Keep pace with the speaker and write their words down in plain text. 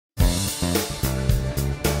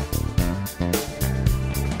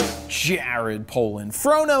Jared Polin,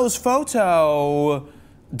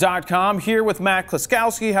 FroKnowsPhoto.com, here with Matt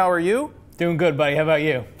Klaskowski. How are you? Doing good, buddy. How about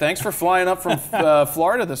you? Thanks for flying up from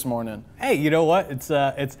Florida this morning. Hey, you know what? It's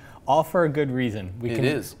all for a good reason.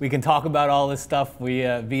 We can talk about all this stuff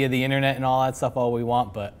via the internet and all that stuff all we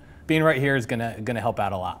want, but being right here is gonna help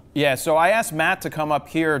out a lot. Yeah, so I asked Matt to come up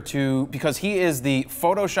here because he is the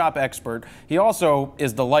Photoshop expert. He also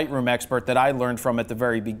is the Lightroom expert that I learned from at the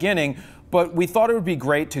very beginning. But we thought it would be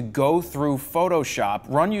great to go through Photoshop,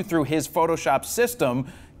 run you through his Photoshop system,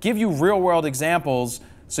 give you real-world examples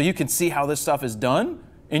so you can see how this stuff is done,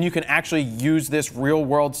 and you can actually use this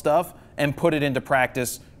real-world stuff and put it into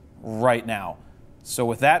practice right now. So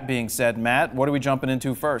with that being said, Matt, what are we jumping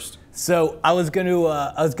into first? So I was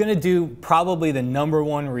gonna do probably the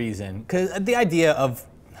 #1 reason, because the idea of,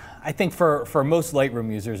 I think for most Lightroom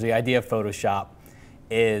users, the idea of Photoshop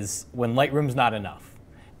is when Lightroom's not enough.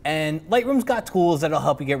 And Lightroom's got tools that'll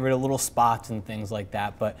help you get rid of little spots and things like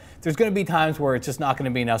that, but there's gonna be times where it's just not gonna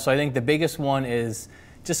be enough. So I think the biggest one is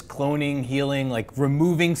just cloning, healing, like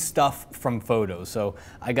removing stuff from photos. So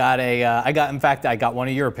I got one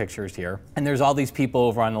of your pictures here, and there's all these people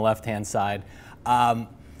over on the left-hand side.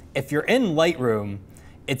 If you're in Lightroom,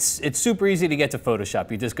 it's super easy to get to Photoshop.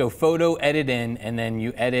 You just go Photo, Edit in, and then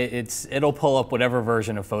you edit. It'll pull up whatever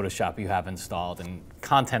version of Photoshop you have installed, and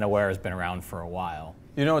Content Aware has been around for a while.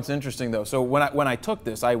 You know, it's interesting though. So when I took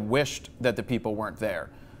this, I wished that the people weren't there.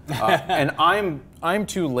 And I'm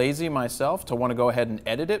too lazy myself to want to go ahead and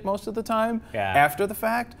edit it most of the time after the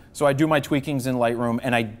fact. So I do my tweakings in Lightroom,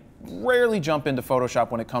 and I rarely jump into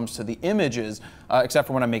Photoshop when it comes to the images, except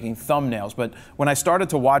for when I'm making thumbnails. But when I started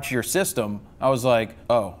to watch your system, I was like,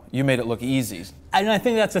 oh, you made it look easy. And I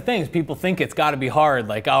think that's the thing, is people think it's got to be hard.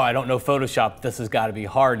 Like, oh, I don't know Photoshop, this has got to be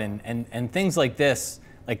hard. And things like this,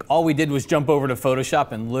 like all we did was jump over to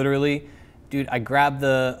Photoshop and literally, dude, I'll grab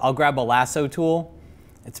a lasso tool.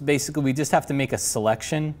 It's basically, we just have to make a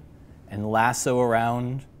selection and lasso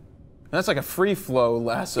around. That's like a free flow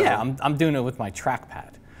lasso. Yeah, I'm doing it with my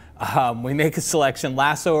trackpad. We make a selection,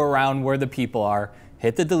 lasso around where the people are,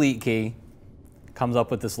 hit the delete key, comes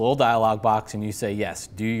up with this little dialog box, and you say, yes,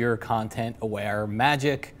 do your content aware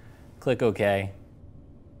magic, click OK,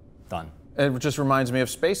 done. It just reminds me of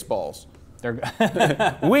Spaceballs.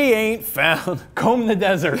 We ain't found. Comb the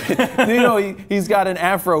desert. You know, he's got an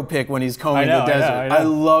afro pick when he's combing the desert. I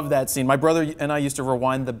love that scene. My brother and I used to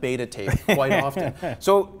rewind the beta tape quite often.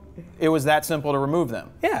 So it was that simple to remove them.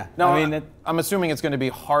 Yeah. Now, I'm assuming it's going to be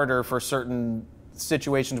harder for certain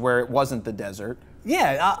situations where it wasn't the desert.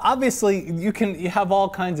 Yeah, obviously you have all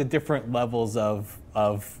kinds of different levels of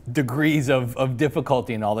degrees of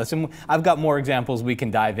difficulty in all this. And I've got more examples we can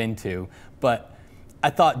dive into, but I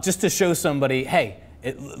thought just to show somebody, hey,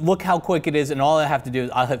 look how quick it is, and all I have to do is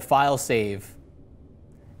I'll hit File, Save,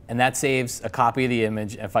 and that saves a copy of the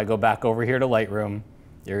image. If I go back over here to Lightroom,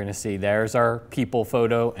 you're gonna see there's our people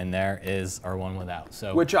photo, and there is our one without.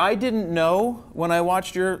 So, which I didn't know when I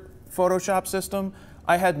watched your Photoshop system.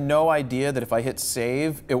 I had no idea that if I hit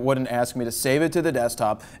Save, it wouldn't ask me to save it to the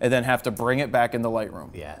desktop and then have to bring it back in the Lightroom.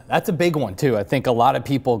 Yeah, that's a big one too. I think a lot of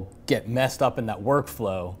people get messed up in that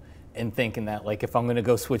workflow and thinking that, like, if I'm going to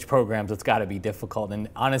go switch programs, it's got to be difficult. And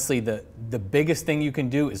honestly, the biggest thing you can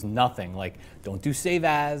do is nothing. Like, don't do save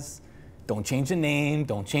as, don't change the name,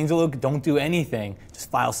 don't change the look, don't do anything. Just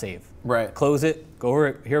file save. Right. Close it, go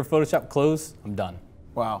over here, Photoshop, close, I'm done.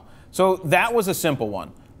 Wow. So that was a simple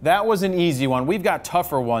one. That was an easy one. We've got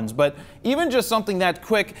tougher ones, but even just something that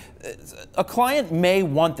quick, a client may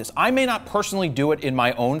want this. I may not personally do it in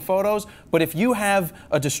my own photos, but if you have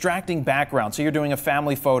a distracting background, so you're doing a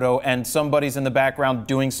family photo and somebody's in the background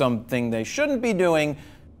doing something they shouldn't be doing,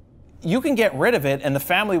 you can get rid of it and the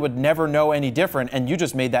family would never know any different, and you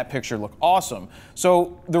just made that picture look awesome.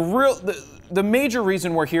 So the major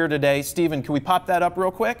reason we're here today, Steven, can we pop that up real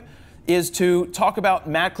quick? Is to talk about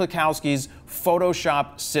Matt Klaskowski's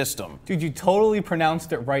Photoshop system. Dude, you totally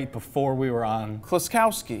pronounced it right before we were on.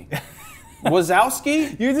 Klaskowski.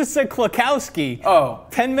 Wazowski? You just said Klaskowski. Oh.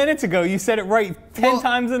 10 minutes ago, you said it right 10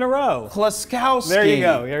 times in a row. Klaskowski. There you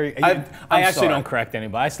go. I actually sorry. don't correct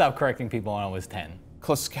anybody. I stopped correcting people when I was 10.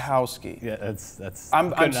 Klaskowski. Yeah, that's.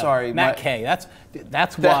 I'm sorry. Matt K.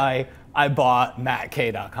 That's why I bought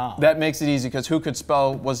matk.com. That makes it easy because who could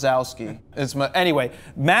spell Wazowski? Anyway,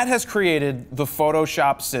 Matt has created the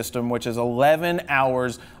Photoshop system, which is 11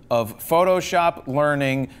 hours of Photoshop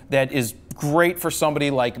learning that is great for somebody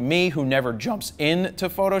like me who never jumps into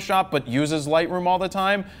Photoshop but uses Lightroom all the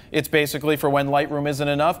time. It's basically for when Lightroom isn't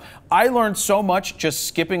enough. I learned so much just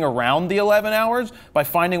skipping around the 11 hours by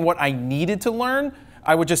finding what I needed to learn.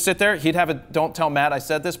 I would just sit there. He'd have a, don't tell Matt I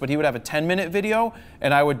said this, but he would have a 10-minute video,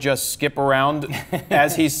 and I would just skip around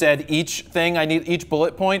as he said each thing I need, each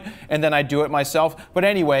bullet point, and then I'd do it myself. But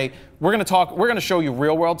anyway, we're going to show you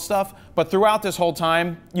real-world stuff, but throughout this whole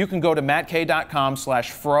time, you can go to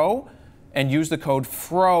mattkay.com/fro and use the code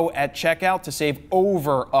FRO at checkout to save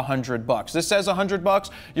over $100. This says $100.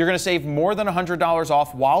 You're going to save more than $100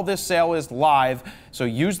 off while this sale is live. So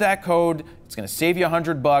use that code. It's going to save you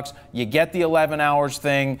 $100. You get the 11 hours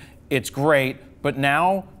thing. It's great. But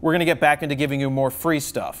now we're going to get back into giving you more free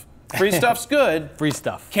stuff. Free stuff's good. Free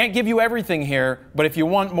stuff. Can't give you everything here, but if you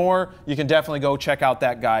want more, you can definitely go check out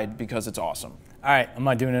that guide because it's awesome. All right, am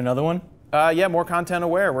I doing another one? Yeah, more content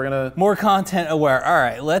aware. We're gonna more content aware. All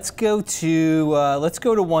right, let's go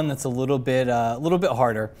to one that's a little bit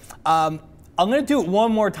harder. I'm gonna do it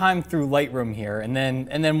one more time through Lightroom here, and then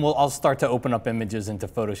I'll start to open up images into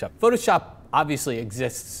Photoshop. Photoshop obviously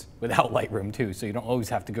exists without Lightroom too, so you don't always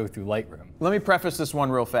have to go through Lightroom. Let me preface this one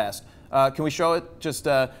real fast. Can we show it? Just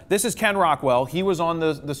this is Ken Rockwell. He was on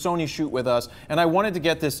the Sony shoot with us, and I wanted to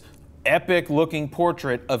get this epic-looking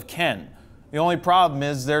portrait of Ken. The only problem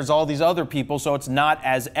is there's all these other people, so it's not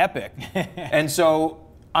as epic. And so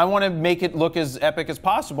I want to make it look as epic as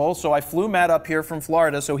possible, so I flew Matt up here from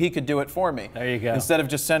Florida so he could do it for me. There you go. Instead of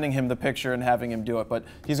just sending him the picture and having him do it. But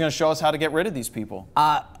he's going to show us how to get rid of these people.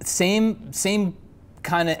 Same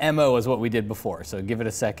kind of MO as what we did before, so give it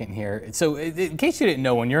a second here. So in case you didn't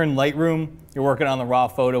know, when you're in Lightroom, you're working on the raw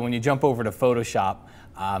photo, when you jump over to Photoshop,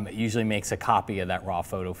 it usually makes a copy of that raw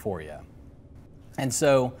photo for you. And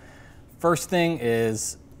so first thing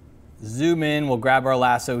is zoom in, we'll grab our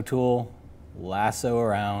lasso tool, lasso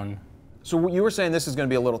around. So you were saying this is going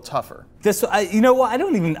to be a little tougher. This, you know what, I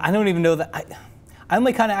don't even know that, I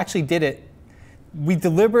only kind of actually did it. We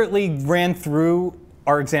deliberately ran through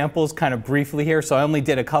our examples kind of briefly here, so I only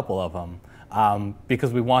did a couple of them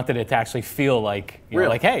because we wanted it to actually feel like, you know,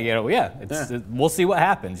 like, hey, you know, we'll see what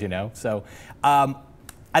happens, you know. So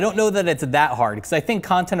I don't know that it's that hard because I think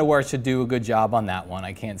Content Aware should do a good job on that one.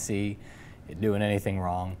 I can't see it doing anything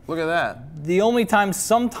wrong. Look at that. The only time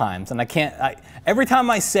sometimes, and every time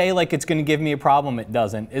I say like it's going to give me a problem, it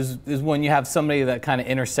doesn't, is when you have somebody that kind of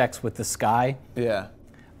intersects with the sky. Yeah.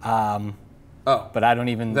 But I don't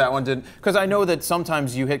even... That one didn't... Because I know that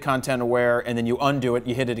sometimes you hit Content Aware and then you undo it,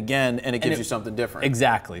 you hit it again, and it gives you something different.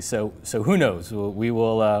 Exactly. So who knows? We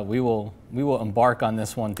will embark on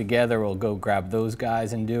this one together. We'll go grab those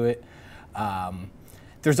guys and do it.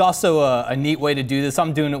 There's also a neat way to do this.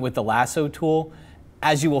 I'm doing it with the lasso tool.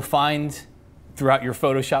 As you will find throughout your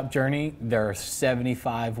Photoshop journey, there are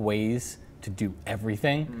 75 ways to do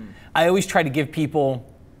everything. I always try to give people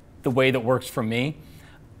the way that works for me.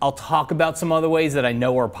 I'll talk about some other ways that I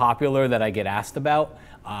know are popular that I get asked about,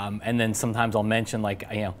 and then sometimes I'll mention like,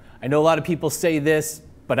 you know, I know a lot of people say this,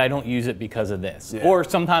 but I don't use it because of this. Yeah. Or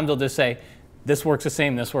sometimes I'll just say, this works the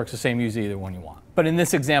same, use either one you want. But in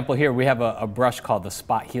this example here, we have a brush called the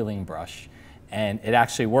Spot Healing Brush, and it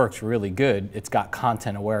actually works really good. It's got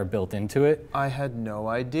Content Aware built into it. I had no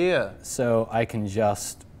idea. So I can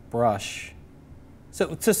just brush.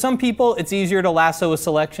 So to some people, it's easier to lasso a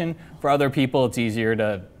selection. For other people, it's easier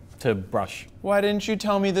to brush. Why didn't you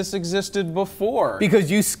tell me this existed before?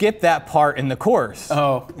 Because you skipped that part in the course.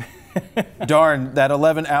 Oh, darn, that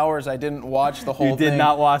 11 hours I didn't watch the whole thing. You did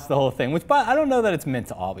not watch the whole thing, which I don't know that it's meant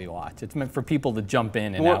to all be watched. It's meant for people to jump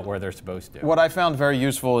in and out where they're supposed to. What I found very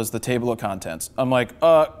useful is the table of contents. I'm like,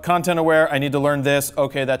 Content Aware, I need to learn this.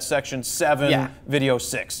 Okay, that's section 7, video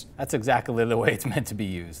 6. That's exactly the way it's meant to be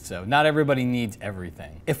used. So not everybody needs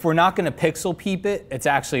everything. If we're not going to pixel peep it, it's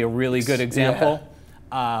actually a really good example. Yeah.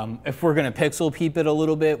 If we're going to pixel peep it a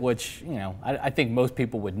little bit, which, you know, I think most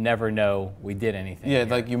people would never know we did anything. Yeah, here.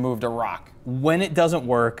 Like you moved a rock. When it doesn't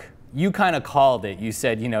work, you kind of called it. You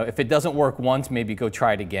said, you know, if it doesn't work once, maybe go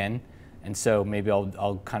try it again. And so maybe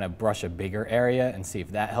I'll kind of brush a bigger area and see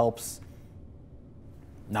if that helps.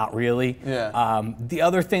 Not really. Yeah. The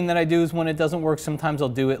other thing that I do is when it doesn't work, sometimes I'll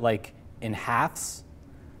do it like in halves.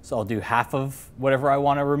 So I'll do half of whatever I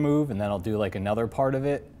want to remove, and then I'll do like another part of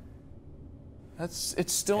it.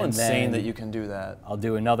 It's still insane that you can do that. I'll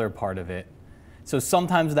do another part of it. So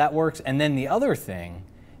sometimes that works. And then the other thing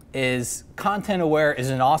is Content Aware is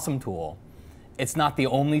an awesome tool. It's not the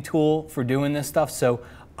only tool for doing this stuff. So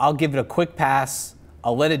I'll give it a quick pass.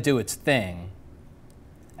 I'll let it do its thing.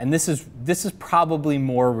 And this is probably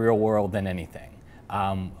more real world than anything.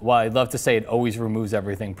 While I'd love to say it always removes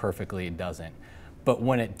everything perfectly, it doesn't. But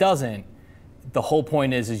when it doesn't, the whole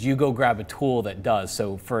point is you go grab a tool that does.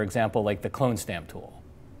 So for example, like the clone stamp tool.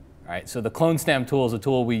 Right? So the clone stamp tool is a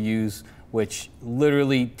tool we use which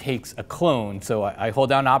literally takes a clone. So I hold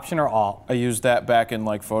down Option or Alt. I used that back in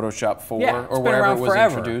like Photoshop 4 Yeah, or wherever it was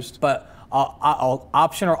forever. introduced. But I'll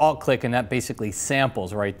Option or Alt click, and that basically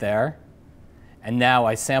samples right there. And now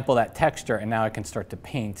I sample that texture, and now I can start to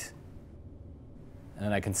paint. And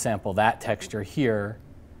then I can sample that texture here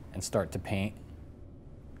and start to paint.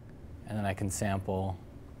 And then I can sample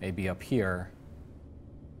maybe up here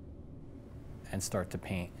and start to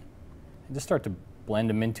paint. And just start to blend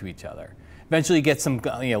them into each other. Eventually you get some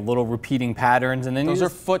little repeating patterns, and then those are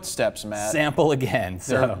footsteps, Matt. Sample again.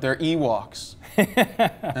 So They're Ewoks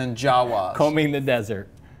and Jawas. Combing the desert.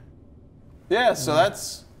 Yeah, so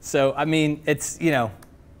that's... So, I mean, it's,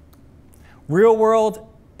 real world,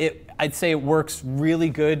 I'd say it works really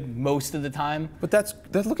good most of the time. But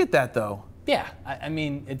look at that, though. Yeah, I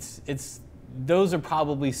mean, those are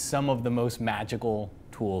probably some of the most magical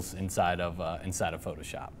tools inside of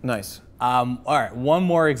Photoshop. Nice. All right, one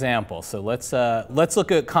more example. So let's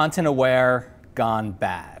look at content aware gone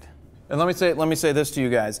bad. And let me say this to you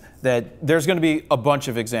guys, that there's going to be a bunch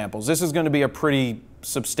of examples. This is going to be a pretty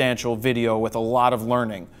substantial video with a lot of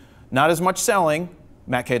learning. Not as much selling,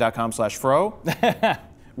 mattkay.com/fro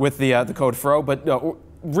with the code FRO, but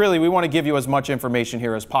really we want to give you as much information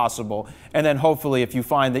here as possible. And then hopefully if you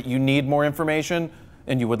find that you need more information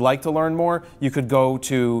and you would like to learn more, you could go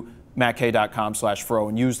to mattkay.com/fro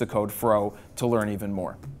and use the code FRO to learn even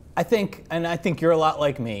more. I think you're a lot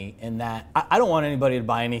like me in that I don't want anybody to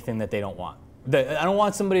buy anything that they don't want. I don't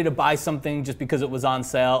want somebody to buy something just because it was on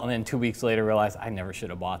sale and then 2 weeks later realize I never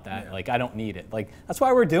should have bought that. Yeah. Like, I don't need it. Like, that's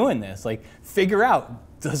why we're doing this. Like, figure out,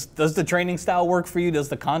 does the training style work for you? Does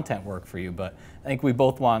the content work for you? But I think we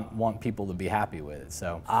both want people to be happy with it.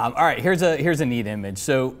 So, all right, here's a neat image.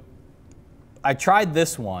 So I tried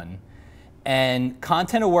this one, and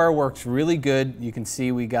content aware works really good. You can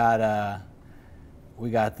see we got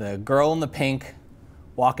the girl in the pink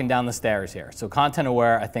walking down the stairs here. So content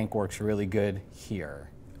aware, I think, works really good here.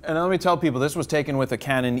 And let me tell people, this was taken with a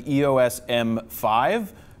Canon EOS M5.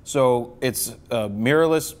 So it's a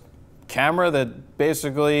mirrorless camera that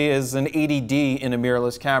basically is an 80D in a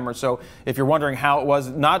mirrorless camera. So if you're wondering how it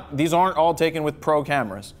was, these aren't all taken with pro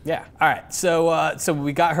cameras. Yeah. All right. So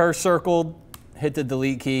we got her circled, hit the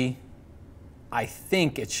delete key. I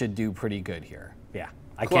think it should do pretty good here. Yeah.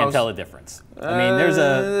 I can't tell a difference. I mean, there's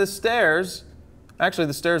the stairs. Actually,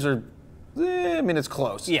 the stairs are, I mean, it's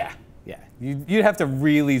close. Yeah, yeah. You'd have to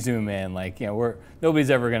really zoom in. Like,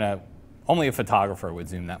 nobody's ever going to, only a photographer would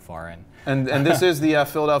zoom that far in. And this is the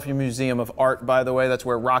Philadelphia Museum of Art, by the way. That's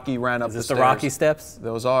where Rocky ran up the stairs. Is this the Rocky steps?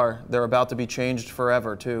 Those are. They're about to be changed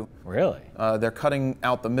forever, too. Really? They're cutting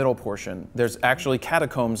out the middle portion. There's actually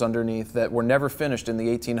catacombs underneath that were never finished in the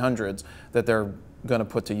 1800s that they're going to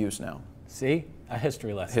put to use now. See? A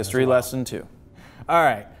history lesson. History lesson, too. All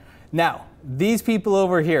right. Now, these people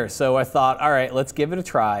over here, so I thought, all right, let's give it a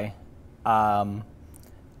try.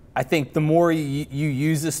 I think the more you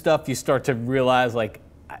use this stuff, you start to realize, like,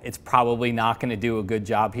 it's probably not going to do a good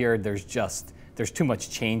job here. There's too much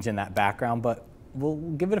change in that background, but we'll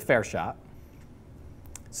give it a fair shot.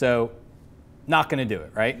 So, not going to do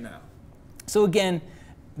it, right? No. So again,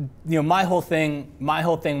 my whole thing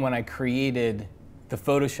when I created the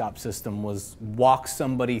Photoshop system was walk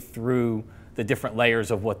somebody through the different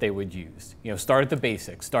layers of what they would use. Start at the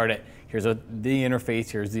basics. Start at, here's the interface,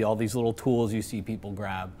 here's all these little tools you see people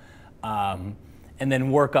grab. And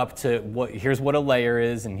then work up to here's what a layer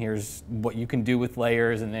is, and here's what you can do with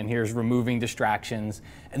layers, and then here's removing distractions.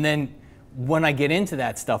 And then when I get into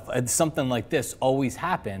that stuff, something like this always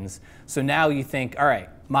happens. So now you think, all right,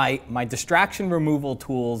 my distraction removal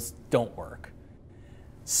tools don't work.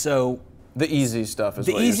 So the easy stuff is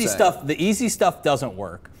what you're saying. The easy stuff doesn't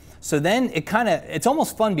work. So then it's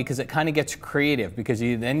almost fun because it kind of gets creative, because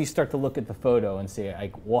then you start to look at the photo and say,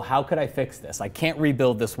 like, well, how could I fix this? I can't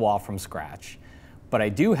rebuild this wall from scratch, but I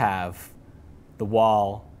do have the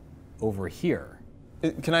wall over here.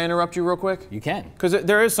 Can I interrupt you real quick? You can. Because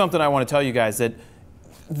there is something I want to tell you guys, that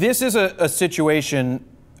this is a situation,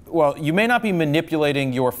 well, you may not be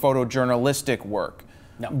manipulating your photojournalistic work.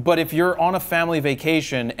 No. But if you're on a family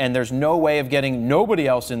vacation and there's no way of getting nobody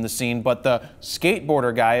else in the scene but the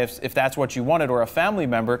skateboarder guy, if that's what you wanted, or a family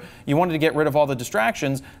member, you wanted to get rid of all the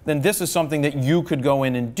distractions, then this is something that you could go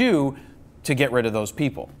in and do to get rid of those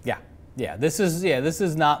people. Yeah. Yeah. This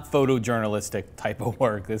is not photojournalistic type of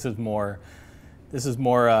work. This is more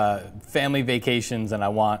family vacations, and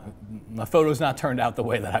my photo's not turned out the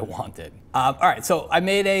way that I wanted. All right, so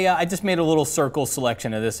I just made a little circle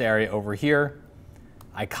selection of this area over here.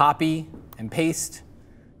 I copy and paste,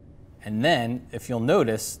 and then, if you'll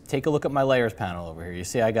notice, take a look at my layers panel over here. You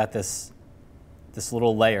see I got this this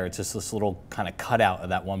little layer. It's just this little kind of cutout of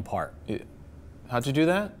that one part. How'd you do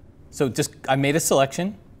that? So I made a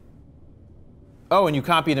selection. Oh, and you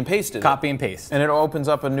copied and pasted Copy and paste. And it opens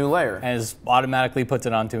up a new layer. And it automatically puts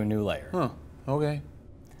it onto a new layer. Huh, okay.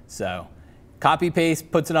 So copy,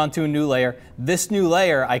 paste, puts it onto a new layer. This new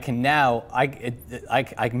layer, I can now, I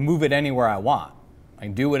can move it anywhere I want. I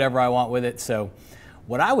can do whatever I want with it. So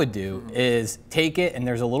what I would do is take it, and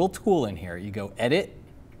there's a little tool in here. You go Edit,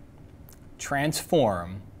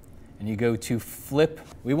 Transform, and you go to Flip.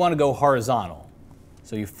 We want to go horizontal.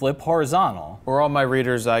 So you flip horizontal. For all my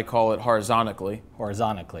readers, I call it horizontally.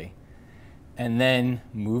 Horizontally. And then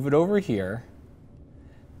move it over here.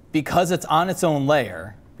 Because it's on its own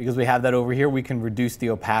layer, because we have that over here, we can reduce the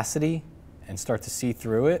opacity and start to see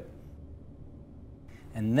through it.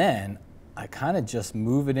 And then I kind of just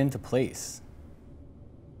move it into place.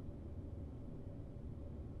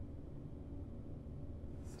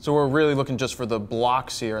 So we're really looking just for the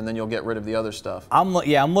blocks here, and then you'll get rid of the other stuff. I'm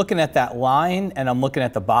looking at that line, and I'm looking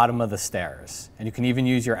at the bottom of the stairs. And you can even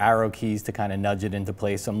use your arrow keys to kind of nudge it into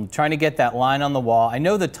place. So I'm trying to get that line on the wall. I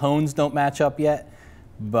know the tones don't match up yet,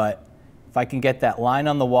 but if I can get that line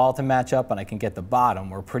on the wall to match up and I can get the bottom,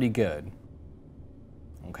 we're pretty good.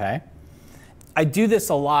 Okay? I do this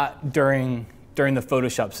a lot during the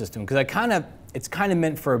Photoshop system because it's kind of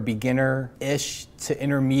meant for a beginner-ish to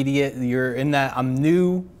intermediate. You're in that I'm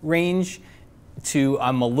new range to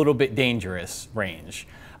I'm a little bit dangerous range.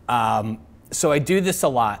 So I do this a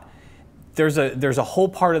lot. There's a whole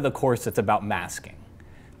part of the course that's about masking.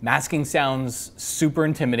 Masking sounds super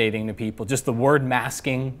intimidating to people. Just the word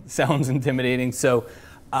masking sounds intimidating. So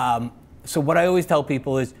what I always tell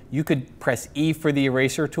people is you could press E for the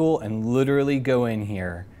eraser tool and literally go in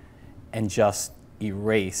here and just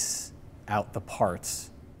erase out the parts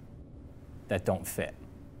that don't fit.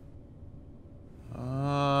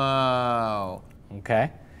 Oh.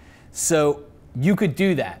 Okay? So you could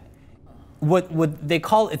do that. What they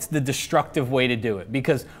call it's the destructive way to do it,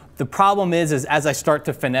 because the problem is as I start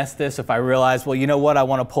to finesse this, if I realize, well, you know what, I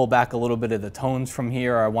want to pull back a little bit of the tones from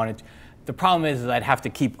here, or I want to, the problem is I'd have to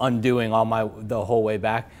keep undoing the whole way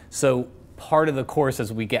back. So part of the course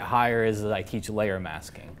as we get higher is that I teach layer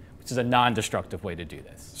masking, which is a non-destructive way to do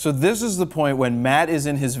this. So this is the point when Matt is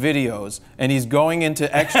in his videos and he's going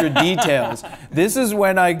into extra details. This is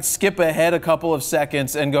when I skip ahead a couple of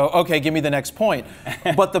seconds and go, okay, give me the next point.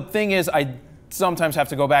 But the thing is, I sometimes have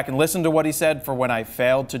to go back and listen to what he said for when I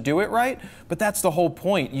failed to do it right. But that's the whole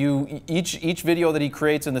point. Each video that he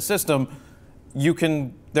creates in the system,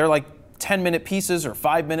 they're like 10-minute pieces or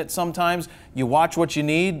 5 minutes sometimes. You watch what you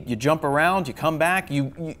need, you jump around, you come back,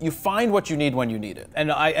 you find what you need when you need it.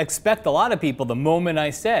 And I expect a lot of people, the moment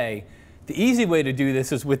I say, the easy way to do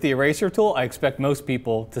this is with the eraser tool, I expect most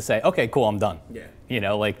people to say, okay, cool, I'm done. Yeah. You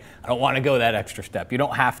know, like, I don't want to go that extra step. You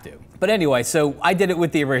don't have to. But anyway, so I did it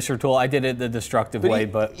with the eraser tool. I did it the destructive way,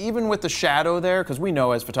 but even with the shadow there, because we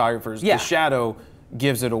know as photographers, yeah, the shadow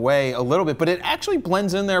gives it away a little bit, but it actually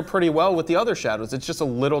blends in there pretty well with the other shadows. It's just a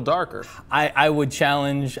little darker. I'd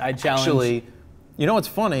challenge. Actually, you know what's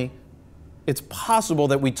funny? It's possible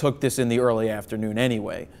that we took this in the early afternoon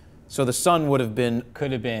anyway. So the sun could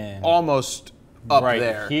have been almost up right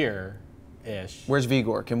there. Here-ish. Where's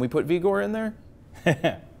Vigor? Can we put Vigor in there?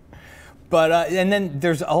 But and then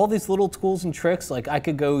there's all these little tools and tricks. Like I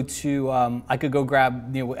could go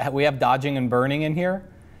grab. You know, we have dodging and burning in here,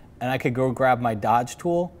 and I could go grab my dodge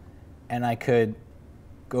tool, and I could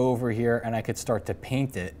go over here and I could start to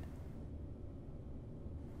paint it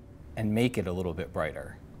and make it a little bit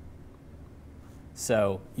brighter.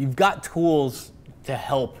 So you've got tools to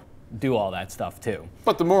help do all that stuff too.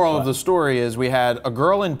 But the moral of the story is we had a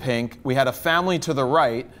girl in pink, we had a family to the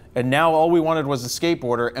right, and now all we wanted was a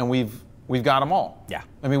skateboarder, and we've got them all. Yeah.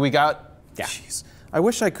 I mean, we got. Yeah. Jeez. I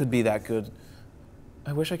wish I could be that good.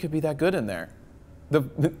 I wish I could be that good in there. But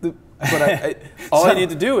all I need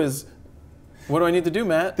to do is. What do I need to do,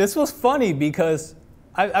 Matt? This was funny because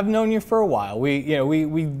I've known you for a while. We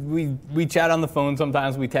chat on the phone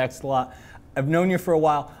sometimes. We text a lot. I've known you for a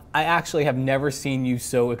while. I actually have never seen you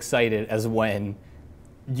so excited as when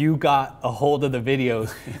you got a hold of the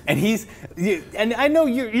videos. And I know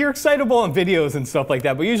you're excitable on videos and stuff like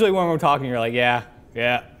that, but usually when we're talking, you're like, yeah,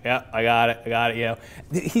 I got it, you know.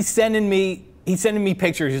 He's sending me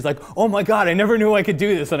pictures. He's like, oh my God, I never knew I could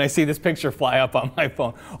do this. And I see this picture fly up on my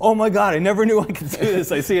phone. Oh my God, I never knew I could do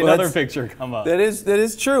this. I see another picture come up. That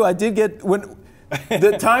is true. I did get,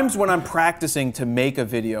 the times when I'm practicing to make a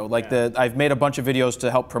video, like I've made a bunch of videos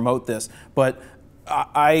to help promote this, but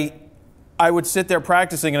I would sit there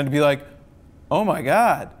practicing and I'd be like, oh my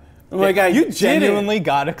God, Like you genuinely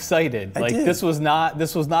got excited. Like did. this was not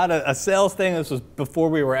a sales thing. This was before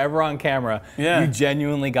we were ever on camera. Yeah. You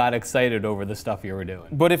genuinely got excited over the stuff you were doing.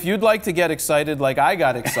 But if you'd like to get excited like I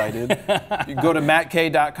got excited, you go to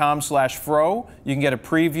mattkay.com/fro. You can get a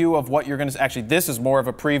preview of what you're going to. Actually, this is more of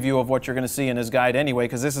a preview of what you're going to see in his guide anyway,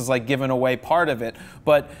 because this is like giving away part of it.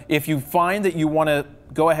 But if you find that you want to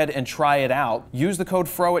go ahead and try it out, use the code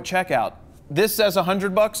FRO at checkout. This says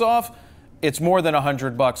 $100 off. It's more than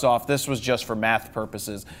 $100 off. This was just for math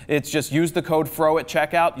purposes. It's just use the code FRO at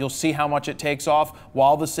checkout. You'll see how much it takes off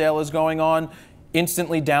while the sale is going on.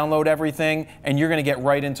 Instantly download everything, and you're going to get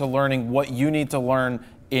right into learning what you need to learn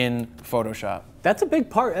in Photoshop. That's a big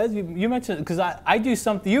part, as you mentioned, because I do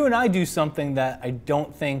something. You and I do something that I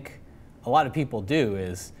don't think a lot of people do.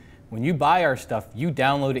 Is when you buy our stuff, you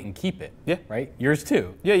download it and keep it. Yeah. Right? Yours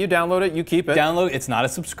too. Yeah, you download it, you keep it. Download. It's not a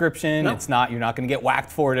subscription. No. It's not. You're not going to get whacked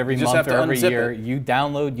for it every month or every year. You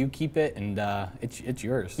download, you keep it, and it's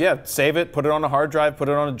yours. Yeah, save it, put it on a hard drive, put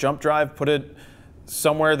it on a jump drive, put it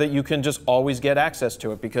somewhere that you can just always get access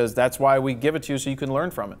to it, because that's why we give it to you, so you can learn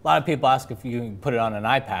from it. A lot of people ask if you can put it on an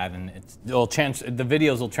iPad, and the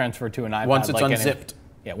videos will transfer to an iPad once it's unzipped.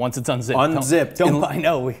 Yeah, once it's unzipped. Unzipped. I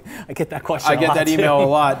know. I get that question. I get that email too. a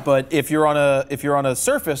lot. But if you're on a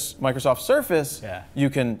Surface, Microsoft Surface, yeah,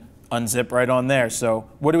 you can unzip right on there. So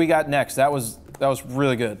what do we got next? That was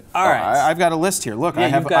really good. All right. I've got a list here. Look,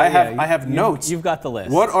 yeah, I have notes. You've got the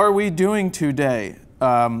list. What are we doing today?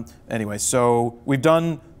 Anyway, so we've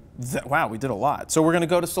done. Wow, we did a lot. So we're going to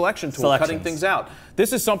go to selection tool, cutting things out.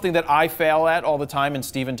 This is something that I fail at all the time, and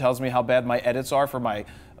Steven tells me how bad my edits are for my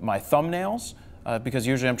thumbnails. Because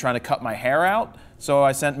usually I'm trying to cut my hair out. So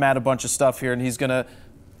I sent Matt a bunch of stuff here, and he's going to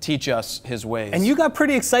teach us his ways. And you got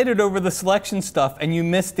pretty excited over the selection stuff, and you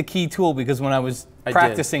missed the key tool, because when I was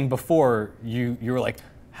practicing before, you were like,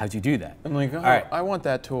 how'd you do that? I'm like, oh, all right, I want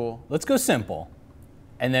that tool. Let's go simple,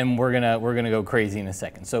 and then we're gonna go crazy in a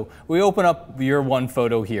second. So we open up your one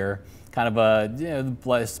photo here, kind of a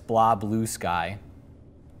blah blue sky.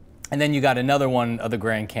 And then you got another one of the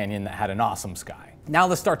Grand Canyon that had an awesome sky. Now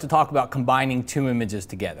let's start to talk about combining two images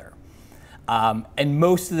together. And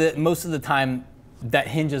most of the time, that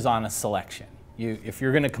hinges on a selection. If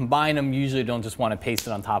you're going to combine them, you usually don't just want to paste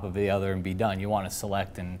it on top of the other and be done. You want to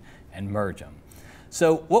select and merge them.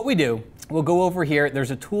 So what we do, we'll go over here.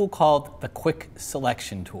 There's a tool called the Quick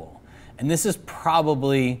Selection tool. And this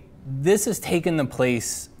has taken the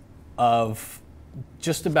place of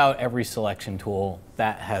just about every selection tool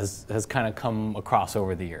that has kind of come across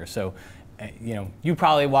over the years. So, you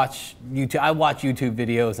probably watch YouTube. I watch YouTube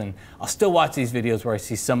videos, and I'll still watch these videos where I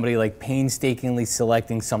see somebody like painstakingly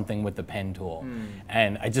selecting something with the pen tool,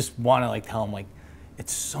 and I just want to like tell them like,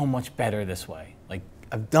 it's so much better this way. Like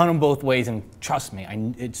I've done them both ways, and trust me,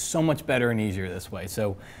 it's so much better and easier this way.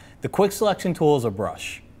 So, the Quick Selection tool is a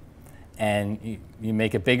brush, and you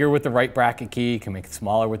make it bigger with the right bracket key. You can make it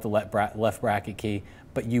smaller with the left bracket key,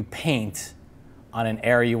 but you paint on an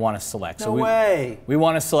area you want to select. No way. We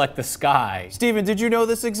want to select the sky. Steven, did you know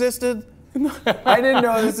this existed? I didn't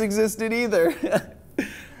know this existed either.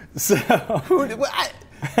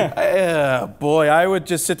 Boy, I would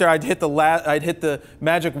just sit there. I'd hit the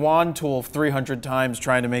magic wand tool 300 times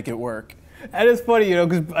trying to make it work. And it's funny,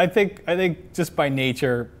 because I think just by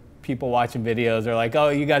nature, people watching videos are like, oh,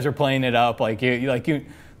 you guys are playing it up, like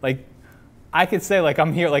I could say like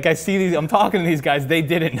I'm here, like I see these, I'm talking to these guys, they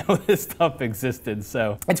didn't know this stuff existed.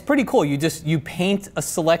 So it's pretty cool. You paint a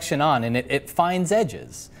selection on, and it finds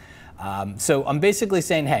edges. So I'm basically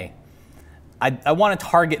saying, hey, I want to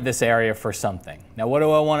target this area for something. Now, what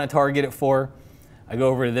do I want to target it for? I go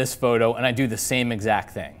over to this photo, and I do the same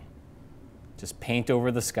exact thing. Just paint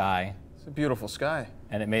over the sky. It's a beautiful sky.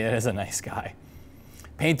 And it is a nice sky.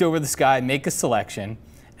 Paint over the sky, make a selection,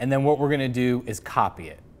 and then what we're going to do is copy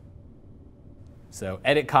it. So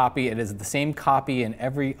edit copy, it is the same copy in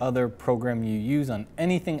every other program you use on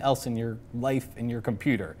anything else in your life, in your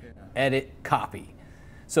computer. Yeah. Edit copy.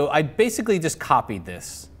 So I basically just copied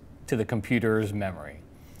this to the computer's memory.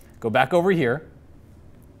 Go back over here,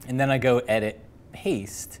 and then I go edit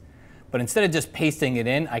paste. But instead of just pasting it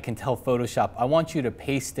in, I can tell Photoshop, I want you to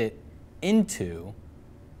paste it into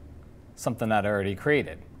something that I already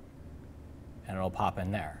created. And it'll pop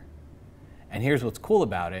in there. And here's what's cool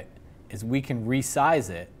about it, is we can resize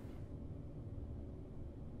it.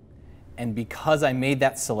 And because I made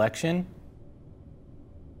that selection,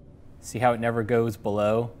 see how it never goes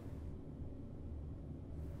below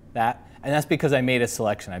that? And that's because I made a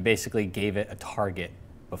selection. I basically gave it a target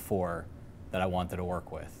before that I wanted to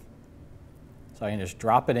work with. So I can just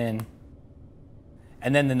drop it in.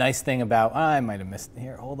 And then the nice thing about, I might have missed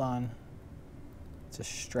here, hold on.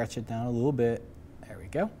 Just stretch it down a little bit. There we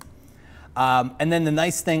go. And then the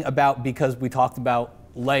nice thing about, because we talked about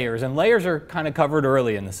layers, and layers are kind of covered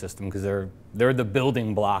early in the system because they're the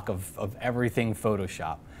building block of everything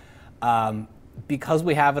Photoshop. Because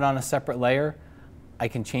we have it on a separate layer, I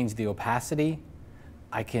can change the opacity.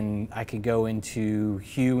 I can go into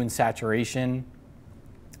hue and saturation,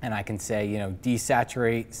 and I can say, you know,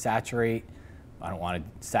 desaturate, saturate. I don't want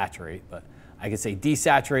to saturate, but I can say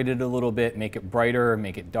desaturate it a little bit, make it brighter,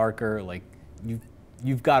 make it darker. Like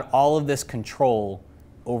you've got all of this control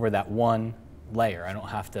over that one layer. I don't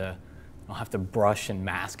have to brush and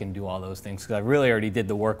mask and do all those things because I really already did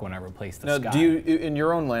the work when I replaced the sky. Do you, in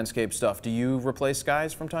your own landscape stuff, do you replace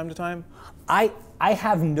skies from time to time? I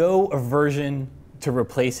have no aversion to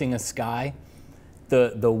replacing a sky.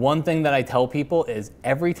 The one thing that I tell people is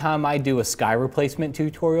every time I do a sky replacement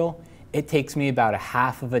tutorial, it takes me about a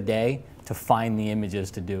half of a day to find the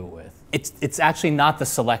images to do it with. It's actually not the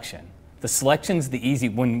selection. The selection's the easy.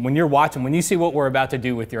 When you're watching, when you see what we're about to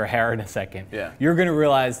do with your hair in a second, you're gonna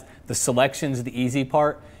realize the selection's the easy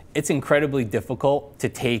part. It's incredibly difficult to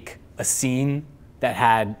take a scene that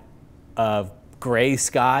had a gray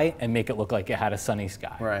sky and make it look like it had a sunny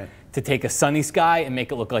sky. Right. To take a sunny sky and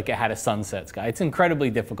make it look like it had a sunset sky. It's incredibly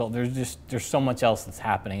difficult. There's so much else that's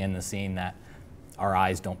happening in the scene that our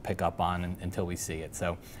eyes don't pick up on until we see it.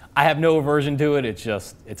 So I have no aversion to it.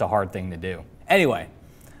 It's a hard thing to do. Anyway,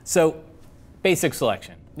 so basic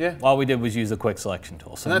selection. Yeah. All we did was use the quick selection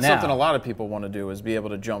tool. So and that's now, something a lot of people want to do, is be able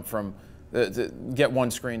to jump from, get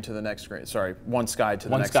one screen to the next screen. Sorry, one sky to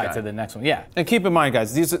the next sky. One sky to the next one, yeah. And keep in mind,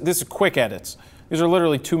 guys, this is quick edits. These are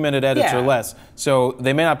literally 2-minute edits or less. So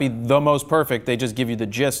they may not be the most perfect. They just give you the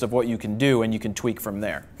gist of what you can do, and you can tweak from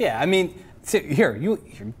there. Yeah, I mean,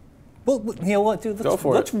 well, you know what, dude?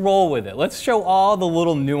 Let's roll with it. Let's show all the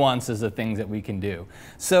little nuances of things that we can do.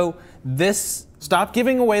 So this. Stop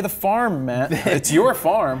giving away the farm, Matt. It's your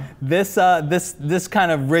farm. This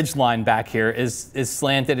kind of ridge line back here is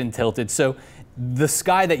slanted and tilted. So the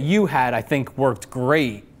sky that you had, I think, worked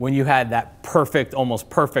great when you had that perfect, almost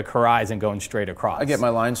perfect horizon going straight across. I get my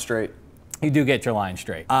line straight. You do get your line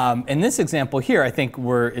straight. In this example here, I think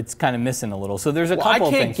it's kind of missing a little. So there's a couple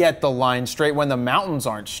of things. I can't get the line straight when the mountains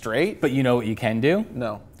aren't straight. But you know what you can do?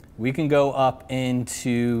 No. We can go up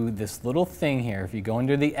into this little thing here. If you go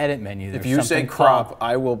under the edit menu, there's if you say crop,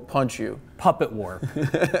 I will punch you. Puppet warp.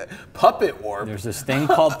 Puppet warp? There's this thing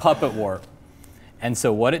called puppet warp. And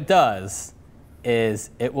so what it does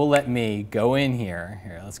is it will let me go in here.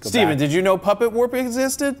 Here, let's go back. Steven, did you know puppet warp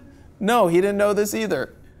existed? No, he didn't know this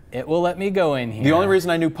either. It will let me go in here. The only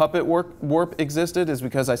reason I knew puppet warp existed is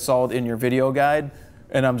because I saw it in your video guide,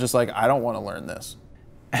 and I'm just like, I don't want to learn this.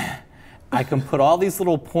 I can put all these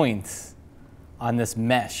little points on this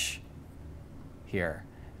mesh here,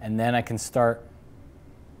 and then I can start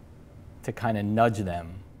to kind of nudge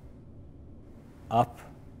them up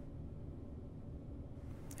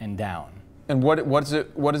and down. And what is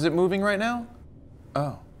it moving right now?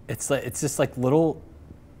 Oh. It's just like little,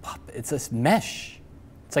 it's this mesh.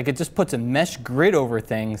 It's like it just puts a mesh grid over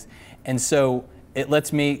things, and so it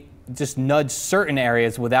lets me just nudge certain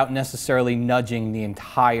areas without necessarily nudging the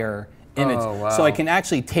entire image. Oh, wow. So I can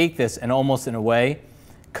actually take this and almost in a way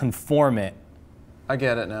conform it. I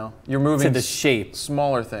get it now. You're moving to the shape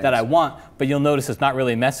smaller things that I want, but you'll notice it's not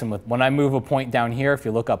really messing with. When I move a point down here, if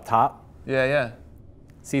you look up top, yeah.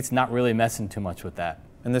 See, it's not really messing too much with that.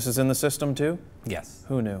 And this is in the system too? Yes.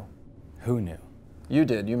 Who knew? Who knew? You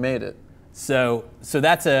did. You made it. So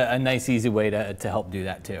that's a nice, easy way to help do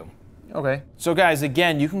that too. Okay. So guys,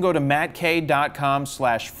 again, you can go to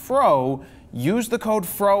mattkay.com/fro. Use the code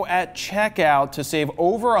FRO at checkout to save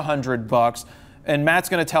over $100, and Matt's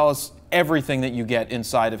going to tell us everything that you get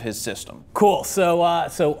inside of his system. Cool. So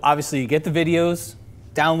obviously you get the videos,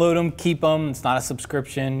 download them, keep them. It's not a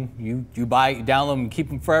subscription. You download them, keep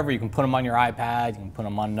them forever. You can put them on your iPad. You can put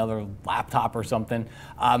them on another laptop or something.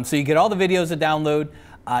 So you get all the videos to download.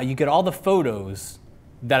 You get all the photos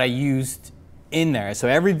that I used in there. So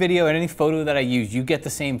every video and any photo that I use, you get the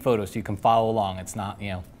same photo, so you can follow along. It's not,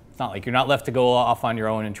 it's not like you're not left to go off on your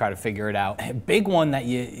own and try to figure it out. A big one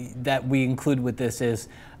that we include with this is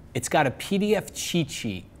it's got a PDF cheat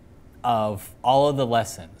sheet of all of the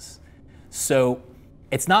lessons. So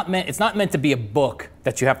it's not meant to be a book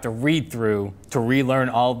that you have to read through to relearn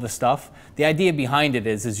all of the stuff. The idea behind it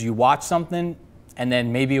is you watch something and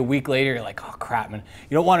then maybe a week later you're like, oh crap, man.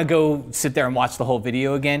 You don't want to go sit there and watch the whole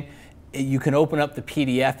video again. You can open up the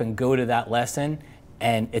PDF and go to that lesson,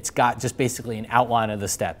 and it's got just basically an outline of the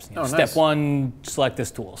steps. Step nice. 1, select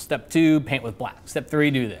this tool. Step 2, paint with black. Step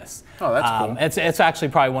 3, do this. Oh, that's cool. It's actually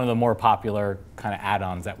probably one of the more popular kind of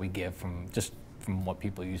add-ons that we give from just from what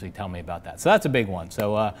people usually tell me about that. So that's a big one.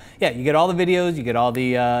 So yeah, you get all the videos, you get all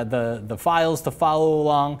the files to follow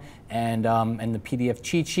along, and the PDF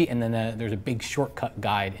cheat sheet, and then there's a big shortcut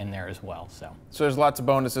guide in there as well. So there's lots of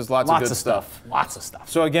bonuses, lots of good stuff. Lots of stuff.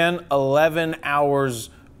 So again, 11 hours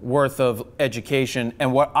worth of education.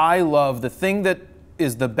 And what I love, the thing that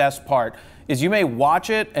is the best part, is you may watch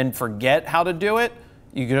it and forget how to do it.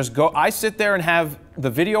 You can just go, I sit there and have the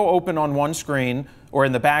video open on one screen or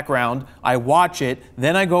in the background, I watch it,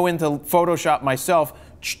 then I go into Photoshop myself,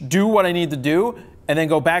 do what I need to do, and then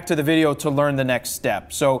go back to the video to learn the next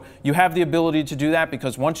step. So you have the ability to do that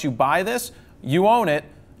because once you buy this, you own it.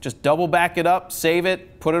 Just double back it up, save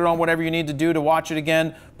it, put it on whatever you need to do to watch it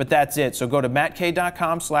again, but that's it. So go to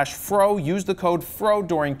mattkay.com/fro, use the code FRO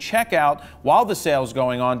during checkout while the sale's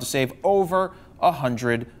going on to save over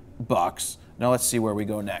 $100. Now let's see where we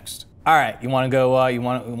go next. All right, you want to go? You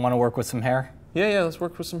want to work with some hair? Yeah, let's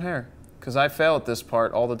work with some hair because I fail at this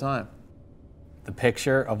part all the time. The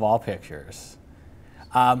picture of all pictures.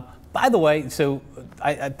 By the way, so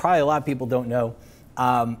probably a lot of people don't know.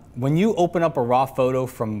 When you open up a raw photo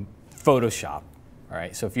from Photoshop, all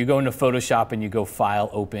right, so if you go into Photoshop and you go File,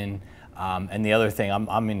 Open, and the other thing,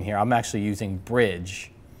 I'm in here, I'm actually using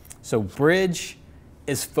Bridge. So Bridge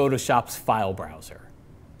is Photoshop's file browser.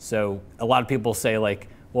 So a lot of people say like,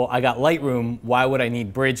 well, I got Lightroom, why would I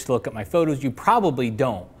need Bridge to look at my photos? You probably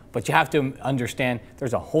don't, but you have to understand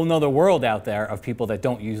there's a whole nother world out there of people that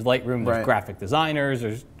don't use Lightroom. There's graphic designers,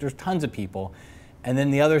 there's tons of people. And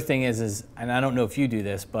then the other thing is, and I don't know if you do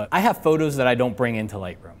this, but I have photos that I don't bring into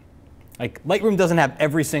Lightroom. Like Lightroom doesn't have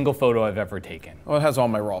every single photo I've ever taken. Well, it has all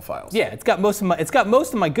my raw files. Yeah, it's got most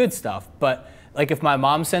of my good stuff, but like if my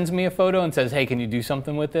mom sends me a photo and says, hey, can you do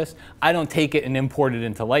something with this? I don't take it and import it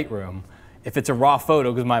into Lightroom. If it's a raw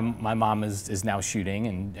photo, because my mom is now shooting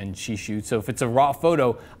and she shoots, so if it's a raw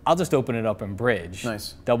photo, I'll just open it up in Bridge.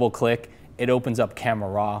 Nice. Double click, it opens up Camera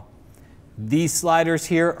Raw. These sliders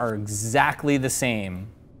here are exactly the same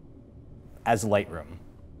as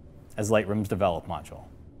Lightroom's develop module.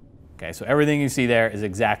 Okay, so everything you see there is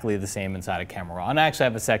exactly the same inside of Camera Raw. And I actually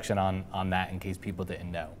have a section on that in case people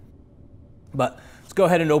didn't know. But let's go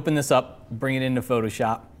ahead and open this up, bring it into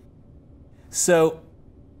Photoshop. So,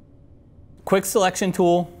 quick selection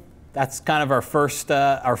tool, that's kind of our first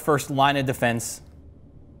line of defense.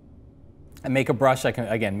 And make a brush, I can,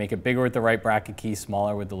 again, make it bigger with the right bracket key,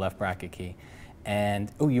 smaller with the left bracket key.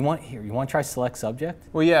 And, oh, you want to try select subject?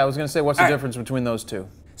 Well, yeah, I was going to say, what's the difference between those two?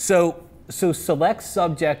 So select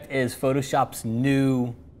subject is Photoshop's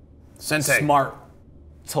new smart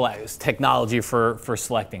technology for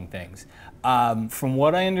selecting things. From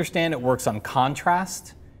what I understand, it works on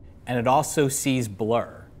contrast, and it also sees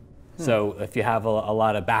blur. So if you have a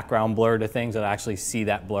lot of background blur to things, it'll actually see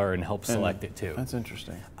that blur and help select it too. That's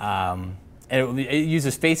interesting. And it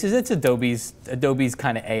uses faces. It's Adobe's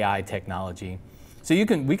kind of AI technology. So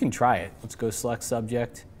we can try it. Let's go select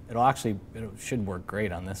subject. It should work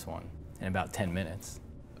great on this one in about 10 minutes.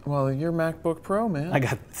 Well, you're MacBook Pro, man. I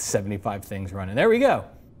got 75 things running. There we go.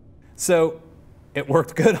 So it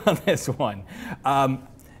worked good on this one.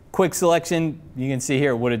 Quick selection, you can see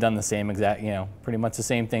here, it would have done the same exact, pretty much the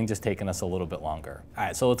same thing, just taking us a little bit longer. All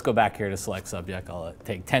right, so let's go back here to select subject. I'll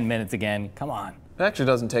take 10 minutes again. Come on. It actually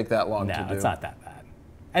doesn't take that long to do. No, it's not that bad.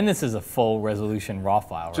 And this is a full resolution raw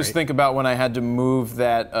file, right? Just think about when I had to move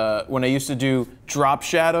that, when I used to do drop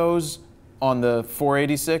shadows on the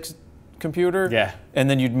 486 computer. Yeah. And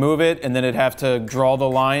then you'd move it, and then it'd have to draw the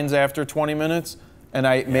lines after 20 minutes. And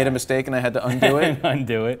I made a mistake, and I had to undo it.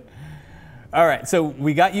 Undo it. All right, so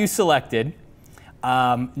we got you selected.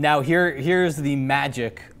 Now here's the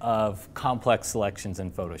magic of complex selections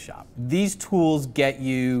in Photoshop. These tools get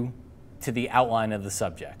you to the outline of the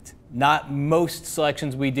subject. Not most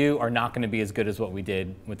selections we do are not going to be as good as what we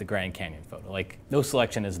did with the Grand Canyon photo. Like, no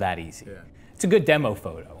selection is that easy. Yeah. It's a good demo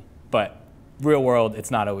photo, but real world,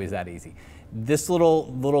 it's not always that easy. This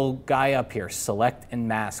little guy up here, select and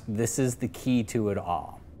mask, this is the key to it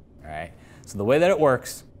all right? So the way that it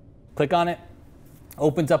works, click on it,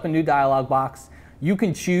 opens up a new dialog box. You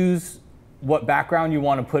can choose what background you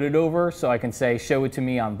want to put it over. So I can say, show it to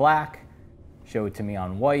me on black, show it to me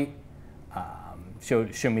on white,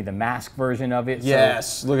 show me the mask version of it.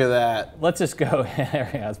 Yes, so look at that. Let's just go,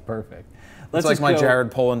 that's perfect. It's like my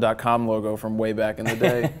jaredpolin.com logo from way back in the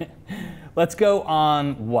day. Let's go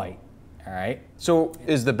on white, all right? So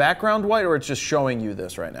is the background white, or it's just showing you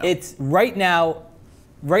this right now? It's right now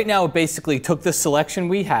it basically took the selection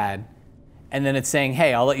we had, and then it's saying,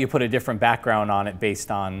 hey, I'll let you put a different background on it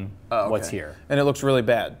based on what's here. And it looks really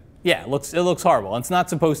bad. Yeah, it looks horrible. It's not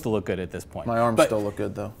supposed to look good at this point. My arms but still look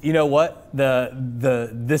good though. You know what?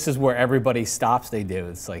 This is where everybody stops. They do.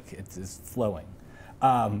 It's like it's flowing.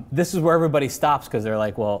 This is where everybody stops because they're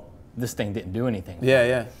like, well, this thing didn't do anything. Yeah,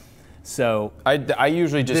 yeah. So I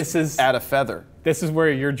usually just add a feather. This is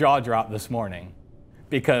where your jaw dropped this morning,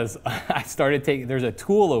 because I started taking. There's a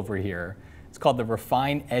tool over here. It's called the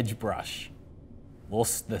Refine Edge Brush.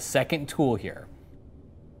 The second tool here.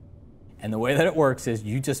 And the way that it works is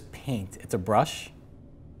you just paint. It's a brush.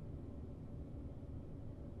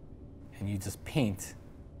 And you just paint.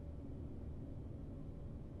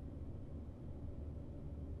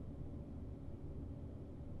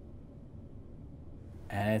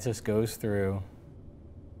 And it just goes through.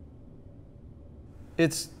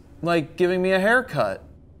 It's like giving me a haircut.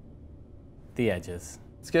 The edges.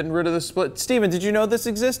 It's getting rid of the split. Steven, did you know this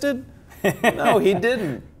existed? No, he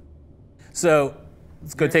didn't. So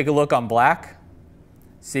let's go take a look on black.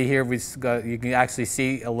 See here, you can actually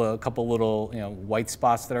see a couple little white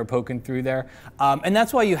spots that are poking through there. And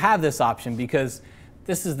that's why you have this option, because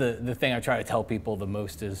this is the thing I try to tell people the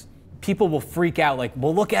most is people will freak out like,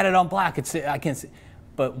 well, look at it on black. I can't see.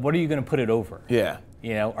 But what are you going to put it over? Yeah.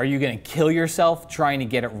 Are you going to kill yourself trying to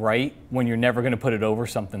get it right when you're never going to put it over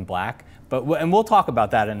something black? And we'll talk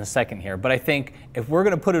about that in a second here. But I think if we're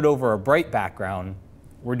going to put it over a bright background,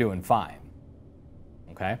 we're doing fine.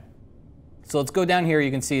 Okay? So let's go down here. You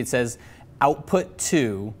can see it says output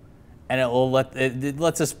to, and it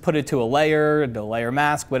lets us put it to a layer, the layer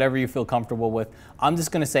mask, whatever you feel comfortable with. I'm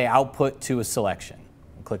just going to say output to a selection.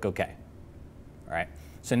 Click OK. All right.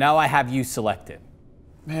 So now I have you selected.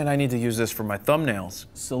 Man, I need to use this for my thumbnails.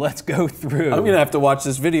 So let's go through. I'm going to have to watch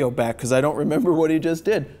this video back because I don't remember what he just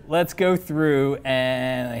did. Let's go through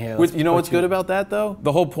and... You know what's good about that, though?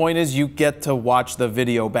 The whole point is you get to watch the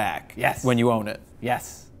video back. Yes. When you own it.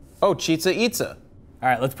 Yes. Oh, Chitza Itza. All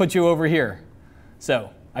right, let's put you over here.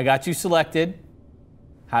 So I got you selected.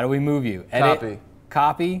 How do we move you? Edit. Copy.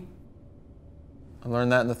 Copy. I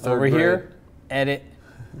learned that in the third grade. Over here, edit,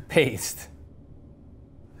 paste.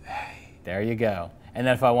 There you go. And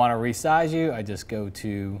then if I want to resize you, I just go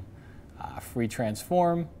to free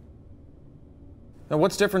transform. Now,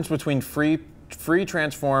 what's the difference between free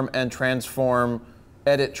transform and transform,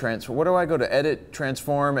 edit transform? What do I go to edit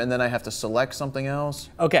transform and then I have to select something else?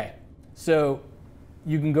 Okay, so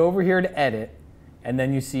you can go over here to edit, and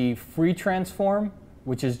then you see free transform,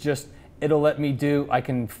 which is just, it'll let me I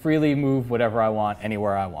can freely move whatever I want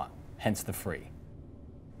anywhere I want, hence the free.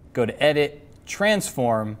 Go to edit,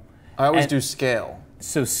 transform. I always do scale.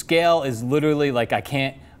 So scale is literally like I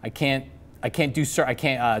can't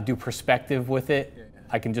do perspective with it.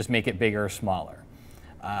 I can just make it bigger or smaller.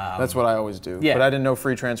 That's what I always do. Yeah. But I didn't know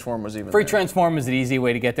free transform was even Free there. Transform is an easy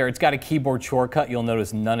way to get there. It's got a keyboard shortcut. You'll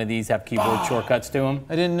notice none of these have keyboard shortcuts to them.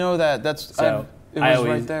 I didn't know that. It was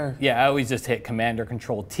right there. Yeah, I always just hit Command or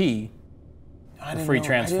Control T. Free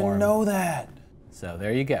transform. I didn't know that. So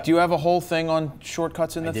there you go. Do you have a whole thing on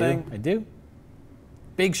shortcuts in the thing? I do.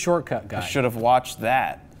 Big shortcut guy. I should have watched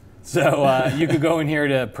that. So you could go in here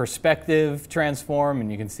to perspective transform,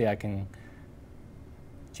 and you can see I can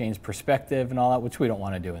change perspective and all that, which we don't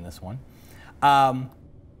want to do in this one.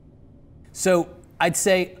 So I'd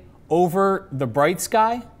say over the bright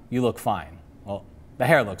sky, you look fine. Well, the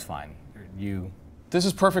hair looks fine. This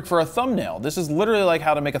is perfect for a thumbnail. This is literally like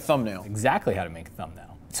how to make a thumbnail. Exactly how to make a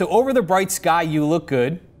thumbnail. So over the bright sky, you look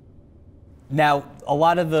good. Now, a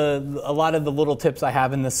lot of the little tips I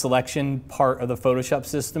have in the selection part of the Photoshop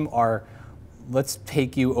system are, let's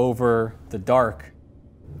take you over the dark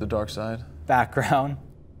side background,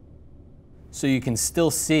 so you can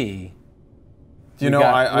still see.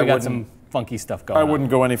 I got some funky stuff going on. I wouldn't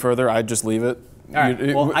go any further. I'd just leave it. All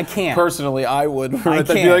right. Well, I can't. Personally, I would. I can't.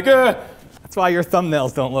 Be like, That's why your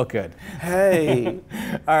thumbnails don't look good. Hey.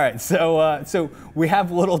 All right. So we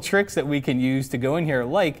have little tricks that we can use to go in here,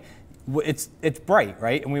 like. It's bright,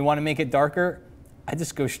 right? And we want to make it darker. I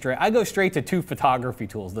go straight to two photography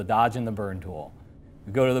tools, the dodge and the burn tool.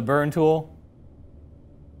 We go to the burn tool,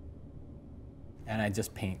 and I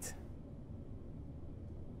just paint.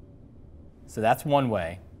 So that's one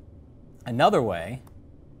way. Another way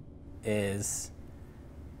is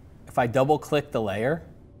if I double click the layer,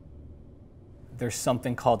 there's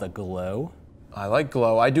something called a glow. I like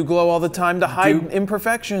glow. I do glow all the time to hide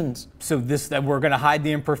imperfections. So we're going to hide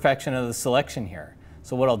the imperfection of the selection here.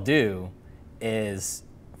 So what I'll do is,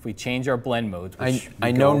 if we change our blend modes, which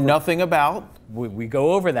I know nothing about. We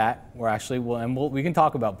go over that. We can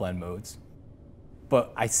talk about blend modes.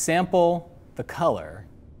 But I sample the color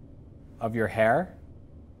of your hair,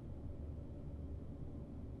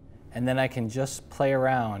 and then I can just play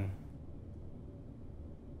around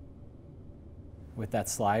with that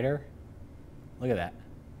slider. Look at that.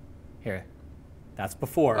 Here, that's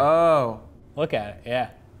before. Oh. Look at it, yeah.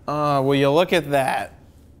 Well, you look at that.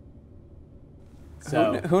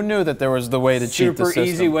 So Who knew that there was the way to cheat the system?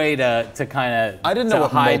 Super easy way to kind of I didn't know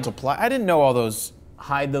what multiply. I didn't know all those.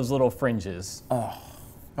 Hide those little fringes. Oh,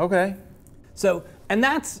 okay. So, and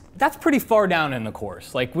that's pretty far down in the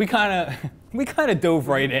course. Like we kind of dove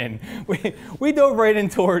right in. We dove right in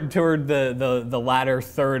toward the latter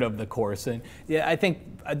third of the course. And yeah, I think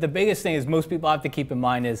the biggest thing is most people have to keep in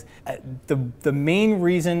mind is the main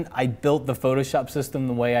reason I built the Photoshop system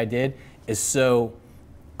the way I did is so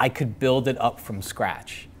I could build it up from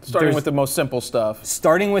scratch. Starting with the most simple stuff.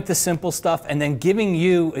 Starting with the simple stuff, and then giving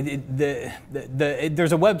you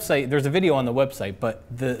there's a website, there's a video on the website, but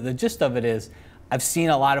the gist of it is, I've seen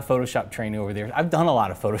a lot of Photoshop training over the years. I've done a lot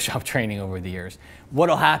of Photoshop training over the years.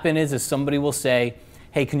 What'll happen is somebody will say,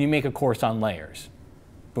 hey, can you make a course on layers?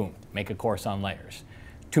 Boom, make a course on layers.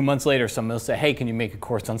 2 months later, somebody will say, hey, can you make a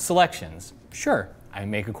course on selections? Sure, I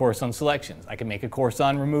make a course on selections. I can make a course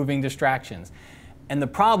on removing distractions. And the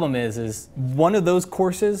problem is one of those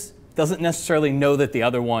courses doesn't necessarily know that the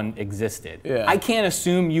other one existed. Yeah. I can't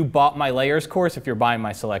assume you bought my layers course if you're buying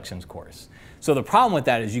my selections course. So the problem with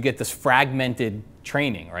that is you get this fragmented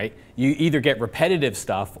training, right? You either get repetitive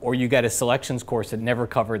stuff or you get a selections course that never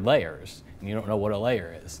covered layers, and you don't know what a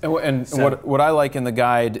layer is. And what I like in the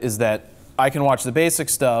guide is that I can watch the basic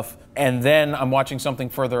stuff, and then I'm watching something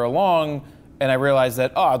further along, and I realize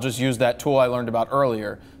that, oh, I'll just use that tool I learned about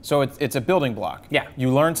earlier. So it's a building block. Yeah.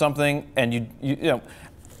 You learn something, and you know,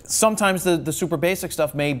 sometimes the super basic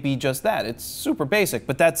stuff may be just that. It's super basic,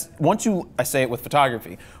 but that's, I say it with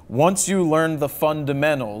photography, once you learn the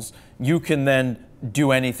fundamentals, you can then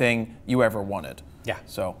do anything you ever wanted. Yeah.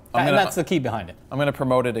 So and that's the key behind it. I'm gonna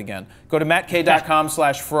promote it again. Go to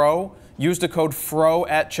mattkay.com/fro, use the code FRO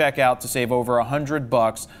at checkout to save over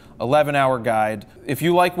 $100. 11-hour guide. If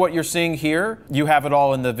you like what you're seeing here, you have it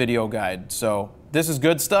all in the video guide. So this is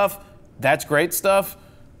good stuff, that's great stuff,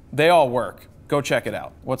 they all work. Go check it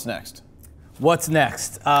out. What's next? What's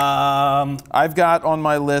next? I've got on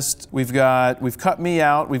my list, we've cut me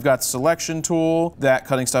out, we've got selection tool, that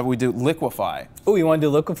cutting stuff, we do liquify. Oh, you want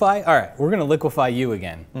to do liquify? All right, we're going to liquify you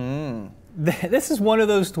again. This is one of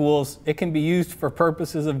those tools, it can be used for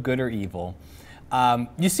purposes of good or evil.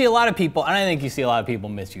 You see a lot of people, and I think you see a lot of people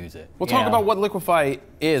misuse it. We'll talk about what liquify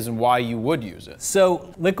is and why you would use it.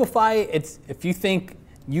 So liquify, if you think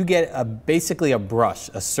you get basically a brush,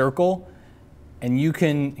 a circle, and you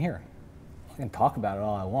can, I can talk about it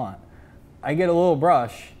all I want. I get a little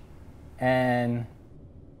brush, and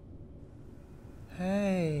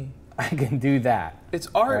hey, I can do that. It's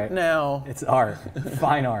art now. It's art,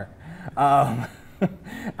 fine art.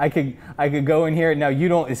 I could go in here. Now you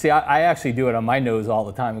don't see. I actually do it on my nose all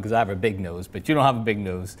the time because I have a big nose, but you don't have a big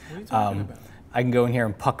nose. What are you talking about? I can go in here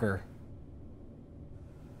and pucker.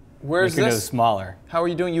 Where's Make your this? nose smaller. How are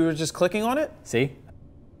you doing? You were just clicking on it? See?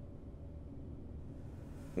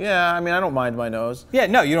 Yeah, I mean I don't mind my nose. Yeah,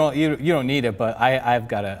 no, you don't need it, but I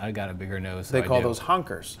got a bigger nose. So they call those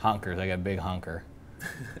honkers. Honkers. I got a big honker.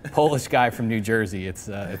 Polish guy from New Jersey. It's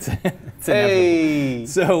hey.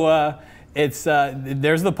 So.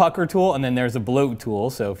 There's the pucker tool, and then there's a bloat tool,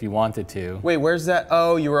 so if you wanted to. Wait, where's that?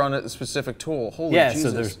 Oh, you were on a specific tool. Holy Jesus.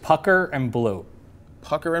 So there's pucker and bloat.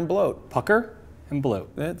 Pucker and bloat. Pucker and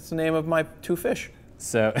bloat. That's the name of my two fish.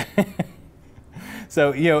 So,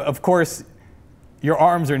 of course, your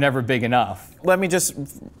arms are never big enough. Let me just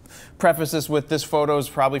preface this with this photo is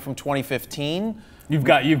probably from 2015. You've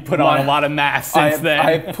put on a lot of mass since then.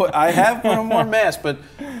 I have put on more mass, but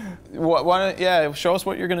why don't, show us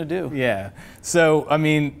what you're gonna do. Yeah. So I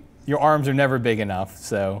mean, your arms are never big enough,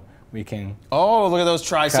 so we can. Oh, look at those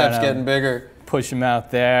triceps getting bigger. Push them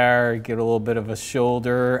out there. Get a little bit of a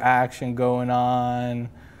shoulder action going on.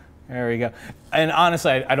 There we go. And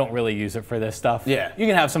honestly, I don't really use it for this stuff. Yeah. You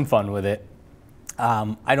can have some fun with it.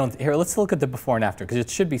 I don't. Here, let's look at the before and after because it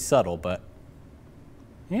should be subtle, but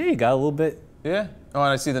yeah, you got a little bit. Yeah. Oh,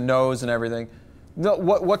 and I see the nose and everything. No,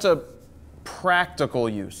 what's a practical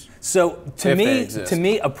use? So to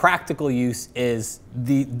me, a practical use is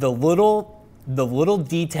the little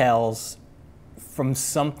details from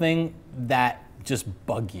something that just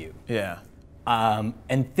bug you. Yeah.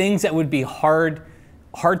 And things that would be hard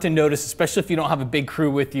to notice, especially if you don't have a big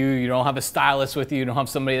crew with you, you don't have a stylist with you, you don't have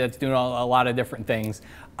somebody that's doing a lot of different things.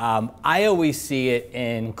 I always see it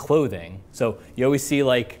in clothing. So you always see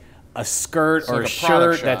like a skirt or a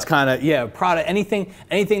shirt that's kind of, product,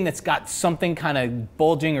 anything that's got something kind of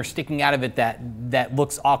bulging or sticking out of it that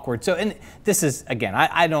looks awkward. So, and this is, again,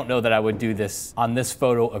 I don't know that I would do this on this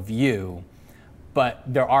photo of you, but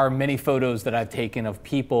there are many photos that I've taken of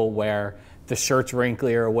people where the shirt's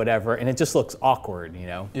wrinkly or whatever, and it just looks awkward, you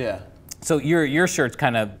know? Yeah. So your shirt's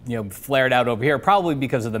kind of, you know, flared out over here, probably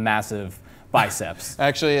because of the massive biceps.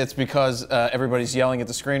 Actually, it's because everybody's yelling at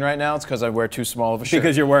the screen right now. It's because I wear too small of a shirt.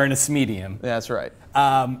 Because you're wearing a medium. That's right.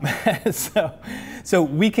 So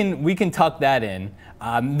we can tuck that in.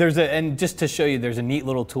 And just to show you, there's a neat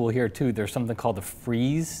little tool here too. There's something called the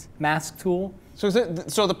freeze mask tool. So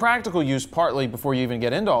the practical use, partly before you even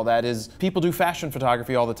get into all that, is people do fashion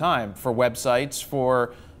photography all the time for websites,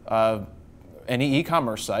 for any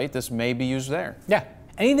e-commerce site. This may be used there. Yeah.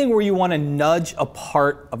 Anything where you want to nudge a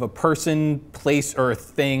part of a person, place, or a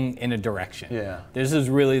thing in a direction. Yeah. This is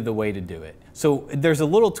really the way to do it. So there's a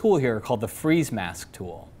little tool here called the freeze mask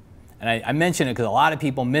tool. And I mention it because a lot of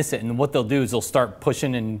people miss it, and what they'll do is they'll start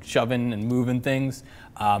pushing and shoving and moving things,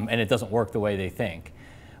 and it doesn't work the way they think.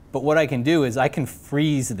 But what I can do is I can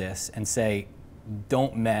freeze this and say,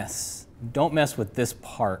 don't mess with this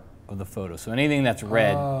part of the photo. So anything that's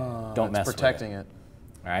red, don't mess with it. It's protecting it.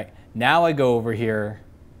 All right. Now I go over here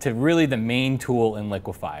to really the main tool in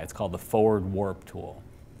Liquify. It's called the forward warp tool.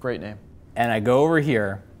 Great name. And I go over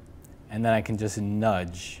here, and then I can just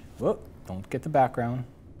nudge. Whoop, don't get the background.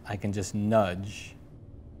 I can just nudge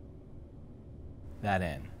that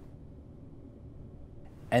in.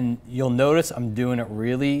 And you'll notice I'm doing it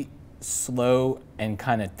really slow and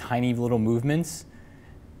kind of tiny little movements.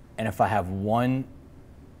 And if I have one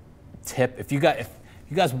tip, if you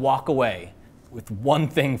guys walk away with one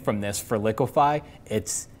thing from this for Liquify,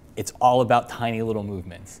 it's all about tiny little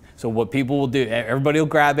movements. So what people will do, everybody will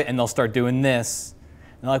grab it and they'll start doing this.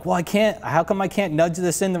 And they're like, well, how come I can't nudge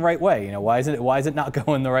this in the right way? You know, why is it not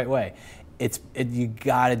going the right way? You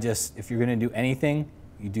gotta just, if you're gonna do anything,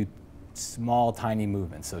 you do small, tiny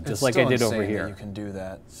movements. So just like I did over here. You can do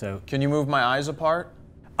that. So can you move my eyes apart?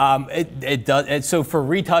 It does. So for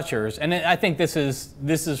retouchers, and I think this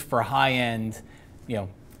is for high end, you know,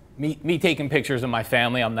 me taking pictures of my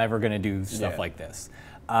family. I'm never gonna do stuff like this.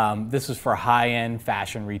 This is for high-end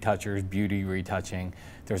fashion retouchers, beauty retouching.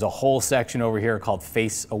 There's a whole section over here called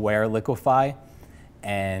Face Aware Liquify,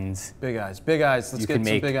 and big eyes, big eyes. Let's get some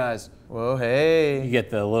big eyes. Whoa, hey. You get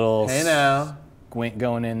the little squint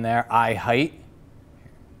going in there. Eye height,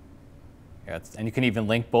 and you can even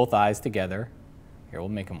link both eyes together. Here, we'll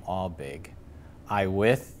make them all big. Eye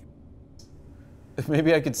width. If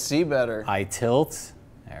maybe I could see better. Eye tilt.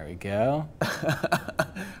 There we go.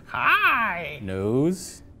 Hi.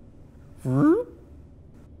 Nose.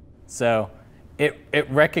 So it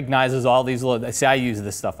recognizes all these little, see, I use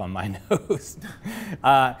this stuff on my nose.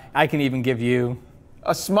 I can even give you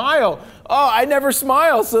a smile. Oh, I never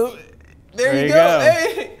smile, so there you go.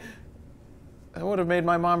 Hey. That would have made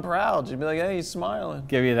my mom proud. She'd be like, hey, he's smiling.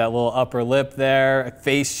 Give you that little upper lip there.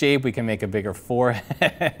 Face shape, we can make a bigger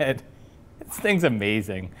forehead. This thing's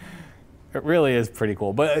amazing. It really is pretty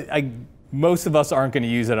cool. But most of us aren't going to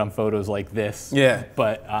use it on photos like this. Yeah.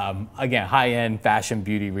 But again, high-end fashion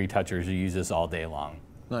beauty retouchers who use this all day long.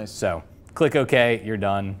 Nice. So click OK, you're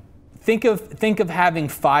done. Think of having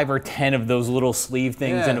 5 or 10 of those little sleeve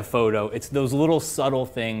things in a photo. It's those little subtle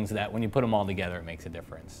things that when you put them all together, it makes a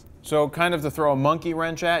difference. So kind of to throw a monkey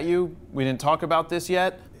wrench at you, we didn't talk about this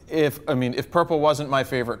yet. If purple wasn't my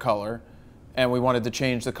favorite color and we wanted to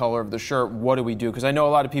change the color of the shirt, what do we do? Because I know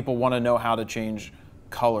a lot of people want to know how to change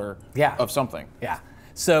color of something. Yeah.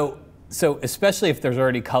 So especially if there's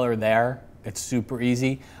already color there, it's super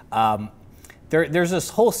easy. There's this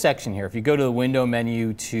whole section here. If you go to the window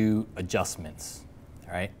menu to adjustments,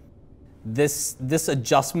 all right? This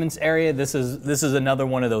adjustments area, this is another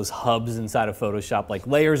one of those hubs inside of Photoshop. Like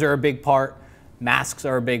layers are a big part, masks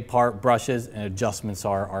are a big part, brushes and adjustments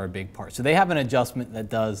are a big part. So they have an adjustment that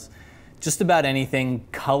does just about anything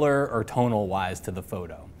color or tonal wise to the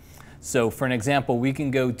photo. So for an example, we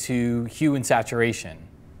can go to hue and saturation.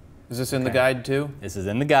 Is this in the guide too? This is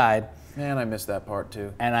in the guide. Man, I missed that part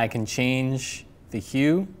too. And I can change the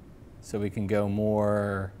hue, so we can go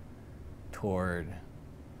more toward,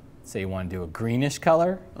 say you want to do a greenish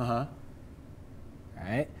color. All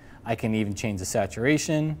right. I can even change the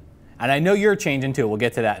saturation. And I know you're changing too. We'll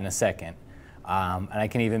get to that in a second. And I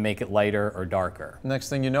can even make it lighter or darker. Next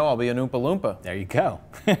thing you know, I'll be an Oompa Loompa. There you go.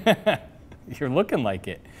 You're looking like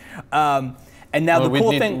it. And now the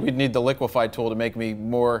cool thing... We'd need the Liquify tool to make me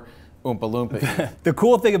more Oompa Loompa. The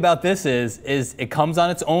cool thing about this is it comes on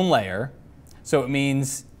its own layer. So it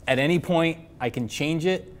means at any point I can change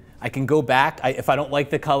it. I can go back. If I don't like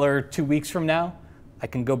the color 2 weeks from now, I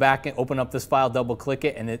can go back and open up this file, double click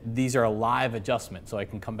it, and these are a live adjustment, so I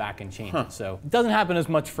can come back and change it. So it doesn't happen as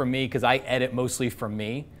much for me because I edit mostly for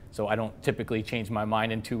me. So I don't typically change my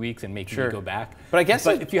mind in 2 weeks and make me go back. But I guess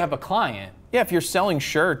if you have a client, yeah, if you're selling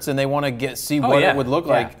shirts and they want to see what it would look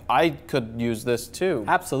like, I could use this too.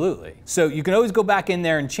 Absolutely. So you can always go back in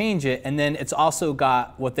there and change it, and then it's also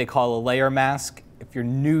got what they call a layer mask. If you're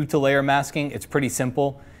new to layer masking, it's pretty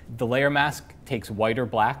simple. The layer mask takes white or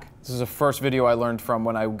black. This is the first video I learned from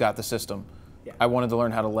when I got the system. Yeah. I wanted to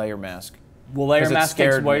learn how to layer mask. Well, layer mask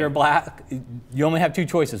takes white or black. You only have two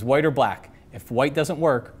choices, white or black. If white doesn't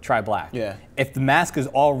work, try black. Yeah. If the mask is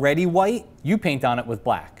already white, you paint on it with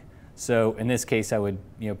black. So in this case, I would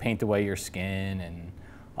paint away your skin and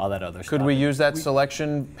all that other stuff. Could we use that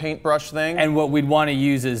selection paintbrush thing? And what we'd want to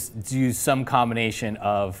use is to use some combination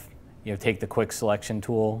of, take the quick selection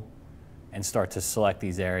tool and start to select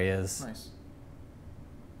these areas. Nice.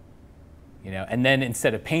 And then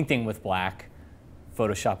instead of painting with black,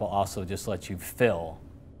 Photoshop will also just let you fill.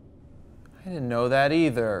 I didn't know that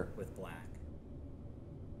either. With black.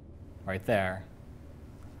 Right there.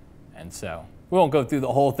 And so we won't go through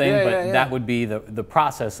the whole thing, but that would be the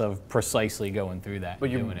process of precisely going through that. But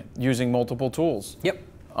you're doing it. Using multiple tools. Yep.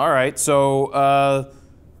 All right, so I'll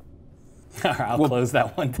close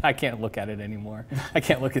that one. I can't look at it anymore. I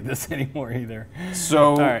can't look at this anymore either.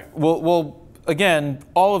 So all right. we'll again,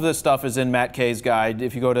 all of this stuff is in Matt K's guide.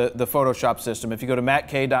 If you go to the Photoshop system, if you go to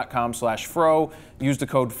mattkay.com/fro, use the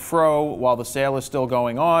code FRO while the sale is still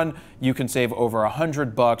going on, you can save over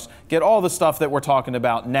 $100. Get all the stuff that we're talking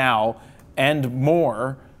about now and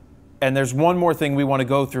more. And there's one more thing we want to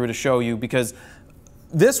go through to show you, because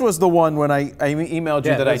this was the one when I emailed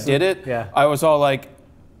you that I did it. Yeah. I was all like,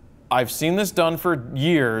 I've seen this done for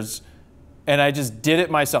years, and I just did it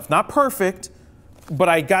myself. Not perfect, but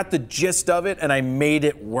I got the gist of it and I made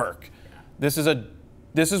it work. This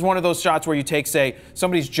is one of those shots where you take, say,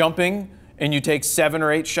 somebody's jumping and you take 7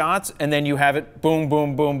 or 8 shots and then you have it boom,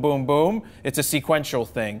 boom, boom, boom, boom. It's a sequential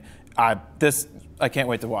thing. I can't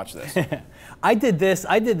wait to watch this. I did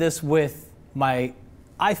this with my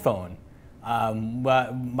iPhone.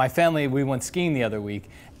 My family, we went skiing the other week,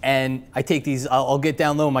 and I take these, I'll get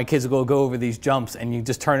down low, my kids will go over these jumps, and you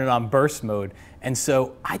just turn it on burst mode. And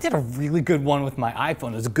so I did a really good one with my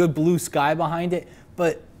iPhone. There's a good blue sky behind it,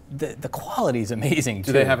 but the quality is amazing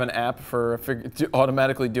too. Do they have an app for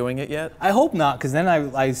automatically doing it yet? I hope not, because then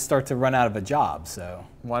I start to run out of a job. So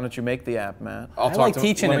why don't you make the app, Matt? I like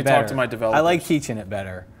teaching it better. Let me talk to my developers. I like teaching it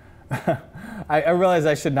better. I realize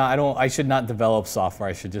I should not. I should not develop software.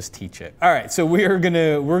 I should just teach it. All right, so we're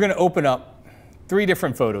gonna open up 3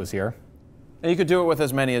 different photos here. And you could do it with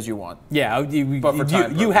as many as you want. Yeah, but for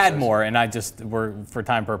time you had more, and for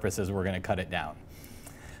time purposes, we're going to cut it down.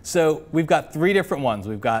 So we've got 3 different ones.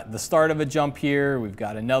 We've got the start of a jump here. We've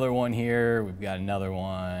got another one here. We've got another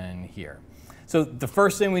one here. So the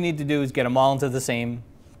first thing we need to do is get them all into the same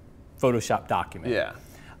Photoshop document.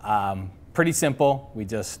 Yeah. Pretty simple. We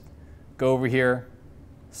just go over here,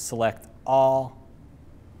 select all,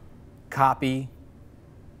 copy,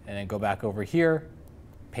 and then go back over here,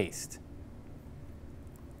 paste.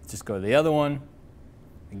 Just go to the other one.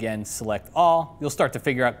 Again, select all. You'll start to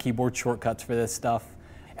figure out keyboard shortcuts for this stuff.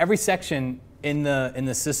 Every section in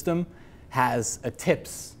the system has a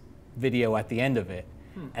tips video at the end of it.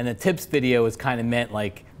 And the tips video is kind of meant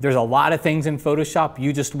like, there's a lot of things in Photoshop.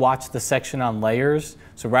 You just watch the section on layers.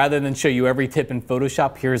 So rather than show you every tip in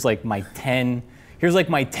Photoshop, here's like my 10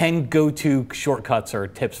 go-to shortcuts or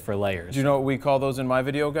tips for layers. Do you know what we call those in my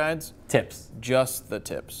video guides? Tips. Just the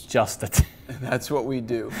tips. Just the tips. That's what we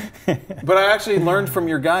do. But I actually learned from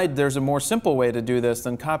your guide there's a more simple way to do this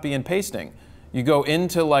than copy and pasting. You go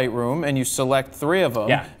into Lightroom and you select 3 of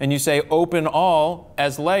them, and you say open all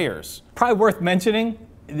as layers. Probably worth mentioning,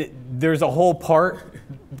 there's a whole part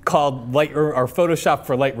called Lightroom or Photoshop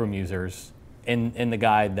for Lightroom users in the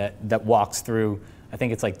guide that walks through, I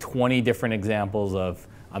think it's like 20 different examples of,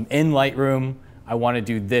 I'm in Lightroom, I want to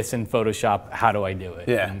do this in Photoshop, how do I do it?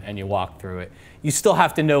 Yeah. And you walk through it. You still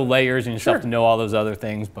have to know layers and you still have to know all those other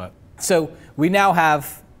things. But so we now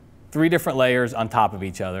have 3 different layers on top of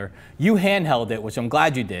each other. You handheld it, which I'm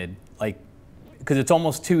glad you did, because it's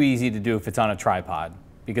almost too easy to do if it's on a tripod.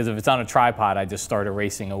 Because if it's on a tripod, I just start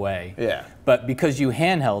erasing away. Yeah. But because you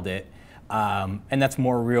handheld it, and that's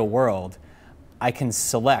more real world, I can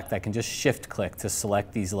just shift click to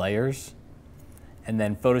select these layers. And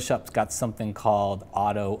then Photoshop's got something called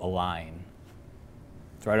auto align.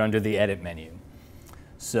 It's right under the edit menu.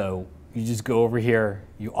 So you just go over here,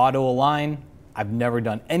 you auto align. I've never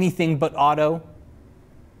done anything but auto.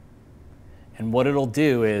 And what it'll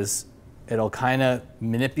do is it'll kind of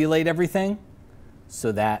manipulate everything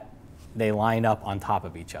so that they line up on top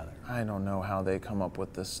of each other. I don't know how they come up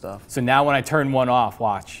with this stuff. So now when I turn one off,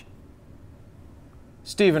 watch.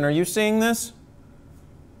 Steven, are you seeing this?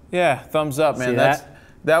 Yeah, thumbs up, man. See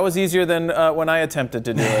that was easier than when I attempted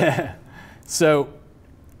to do it. So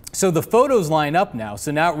the photos line up now.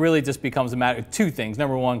 So now it really just becomes a matter of two things.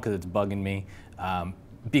 Number one, because it's bugging me.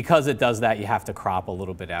 Because it does that, you have to crop a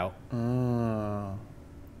little bit out.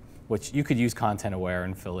 Which you could use content aware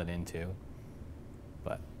and fill it into.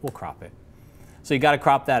 But we'll crop it. So you got to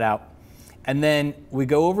crop that out. And then we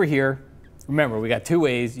go over here. Remember, we got two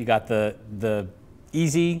ways. You got the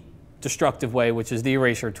easy destructive way, which is the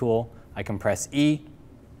eraser tool. I can press E.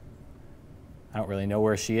 I don't really know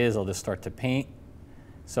where she is. I'll just start to paint.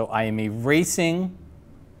 So I am erasing.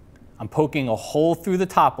 I'm poking a hole through the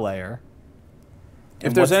top layer.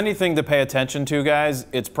 If there's anything to pay attention to, guys,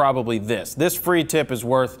 it's probably this. This free tip is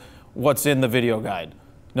worth what's in the video guide.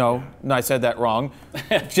 No, I said that wrong.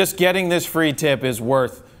 Just getting this free tip is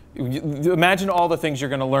worth, imagine all the things you're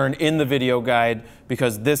going to learn in the video guide,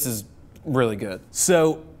 because this is really good.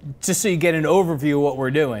 So just so you get an overview of what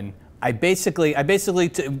we're doing,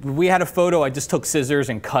 we had a photo, I just took scissors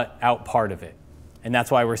and cut out part of it. And that's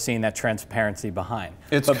why we're seeing that transparency behind.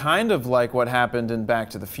 It's kind of like what happened in Back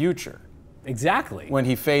to the Future. Exactly. When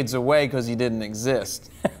he fades away because he didn't exist.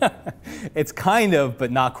 It's kind of, but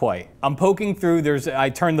not quite. I'm poking through, I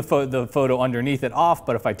turned the photo underneath it off,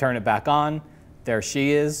 but if I turn it back on, there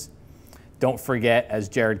she is. Don't forget, as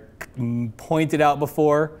Jared pointed out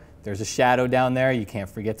before, there's a shadow down there. You can't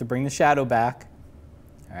forget to bring the shadow back.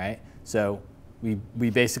 All right, so we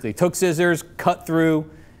basically took scissors, cut through,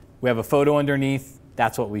 we have a photo underneath,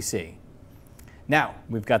 that's what we see. Now,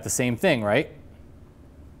 we've got the same thing, right?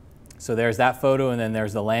 So there's that photo, and then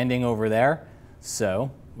there's the landing over there. So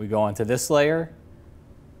we go onto this layer,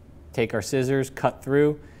 take our scissors, cut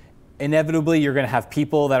through. Inevitably, you're going to have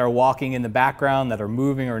people that are walking in the background that are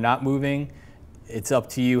moving or not moving. It's up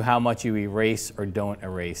to you how much you erase or don't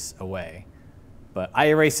erase away. But I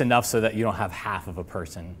erase enough so that you don't have half of a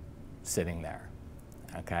person sitting there.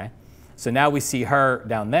 Okay? So now we see her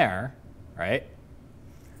down there, right?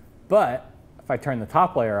 But if I turn the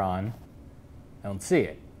top layer on, I don't see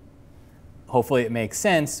it. Hopefully it makes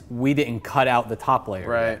sense. We didn't cut out the top layer.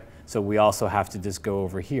 Right. Yet. So we also have to just go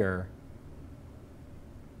over here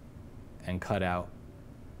and cut out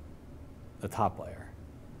the top layer.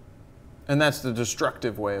 And that's the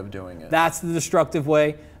destructive way of doing it. That's the destructive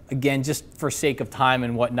way. Again, just for sake of time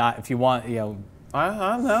and whatnot, if you want, you know.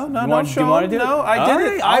 No, do you want to do it? No, I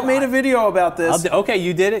did it. I made a video about this. Okay,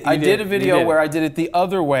 you did it? I did a video where I did it the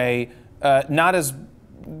other way, I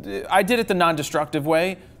did it the non-destructive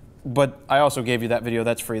way, but I also gave you that video.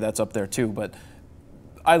 That's free. That's up there too. But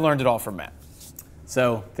I learned it all from Matt.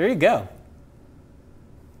 So there you go.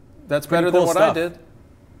 That's better than what I did.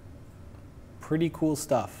 Pretty cool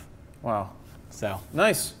stuff. Wow. So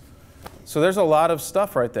nice. So there's a lot of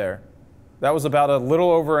stuff right there. That was about a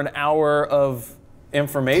little over an hour of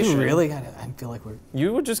information. Really? I feel like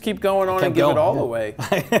You would just keep going on and give it all away.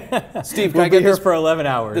 Steve, we'll be here for 11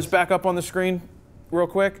 hours. This back up on the screen real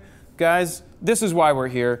quick. Guys, this is why we're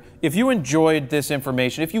here. If you enjoyed this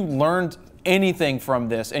information, if you learned anything from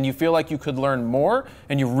this and you feel like you could learn more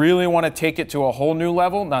and you really want to take it to a whole new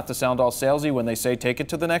level, not to sound all salesy when they say take it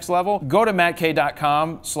to the next level, go to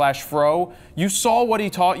mattkay.com/fro. You saw what he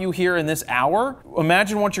taught you here in this hour.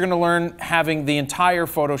 Imagine what you're going to learn having the entire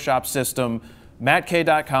Photoshop system.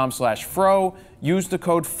 mattkay.com/fro. Use the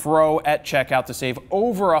code FRO at checkout to save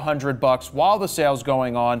over $100 while the sale's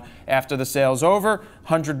going on. After the sale's over,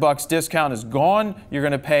 $100 discount is gone. You're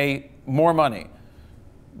going to pay more money.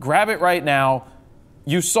 Grab it right now.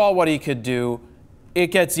 You saw what he could do. It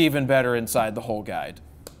gets even better inside the whole guide.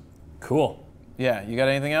 Cool. Yeah, you got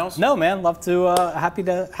anything else? No, man. Love to.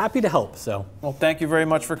 Happy to help. So. Well, thank you very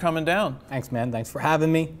much for coming down. Thanks, man. Thanks for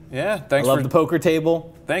having me. Yeah, thanks. I love the poker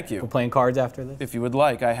table. Thank you. We're playing cards after this. If you would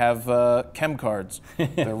like, I have chem cards.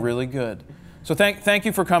 They're really good. So thank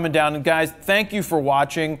you for coming down, and guys, thank you for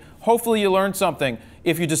watching. Hopefully you learned something.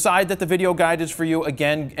 If you decide that the video guide is for you,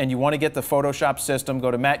 again, and you want to get the Photoshop system, go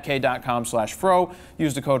to mattkay.com/fro.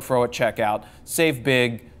 Use the code FRO at checkout. Save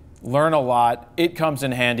big. Learn a lot. It comes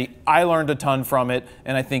in handy. I learned a ton from it,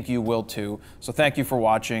 and I think you will too. So thank you for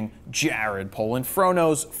watching. Jared Polin,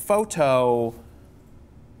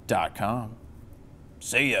 FroKnowsPhoto.com.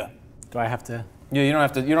 See ya. Do I have to? Yeah, you don't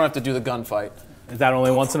have to do the gunfight. Is that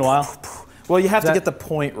only once in a while? Well, you have to get the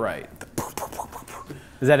point right.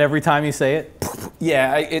 Is that every time you say it?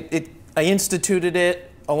 Yeah, I instituted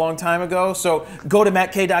it a long time ago. So go to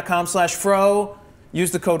mattkay.com/fro.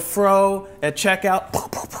 Use the code FRO at checkout,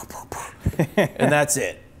 and that's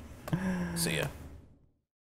it. See ya.